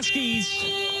Connecticut Huskies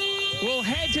will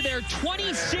head to their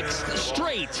 26th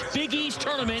straight Big East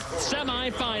Tournament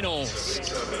semifinals.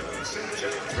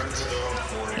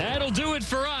 That'll do it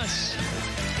for us.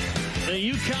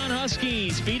 The UConn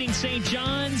Huskies beating St.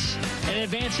 John's and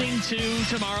advancing to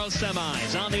tomorrow's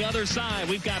semis. On the other side,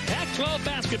 we've got Pac-12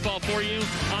 basketball for you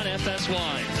on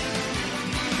FS1.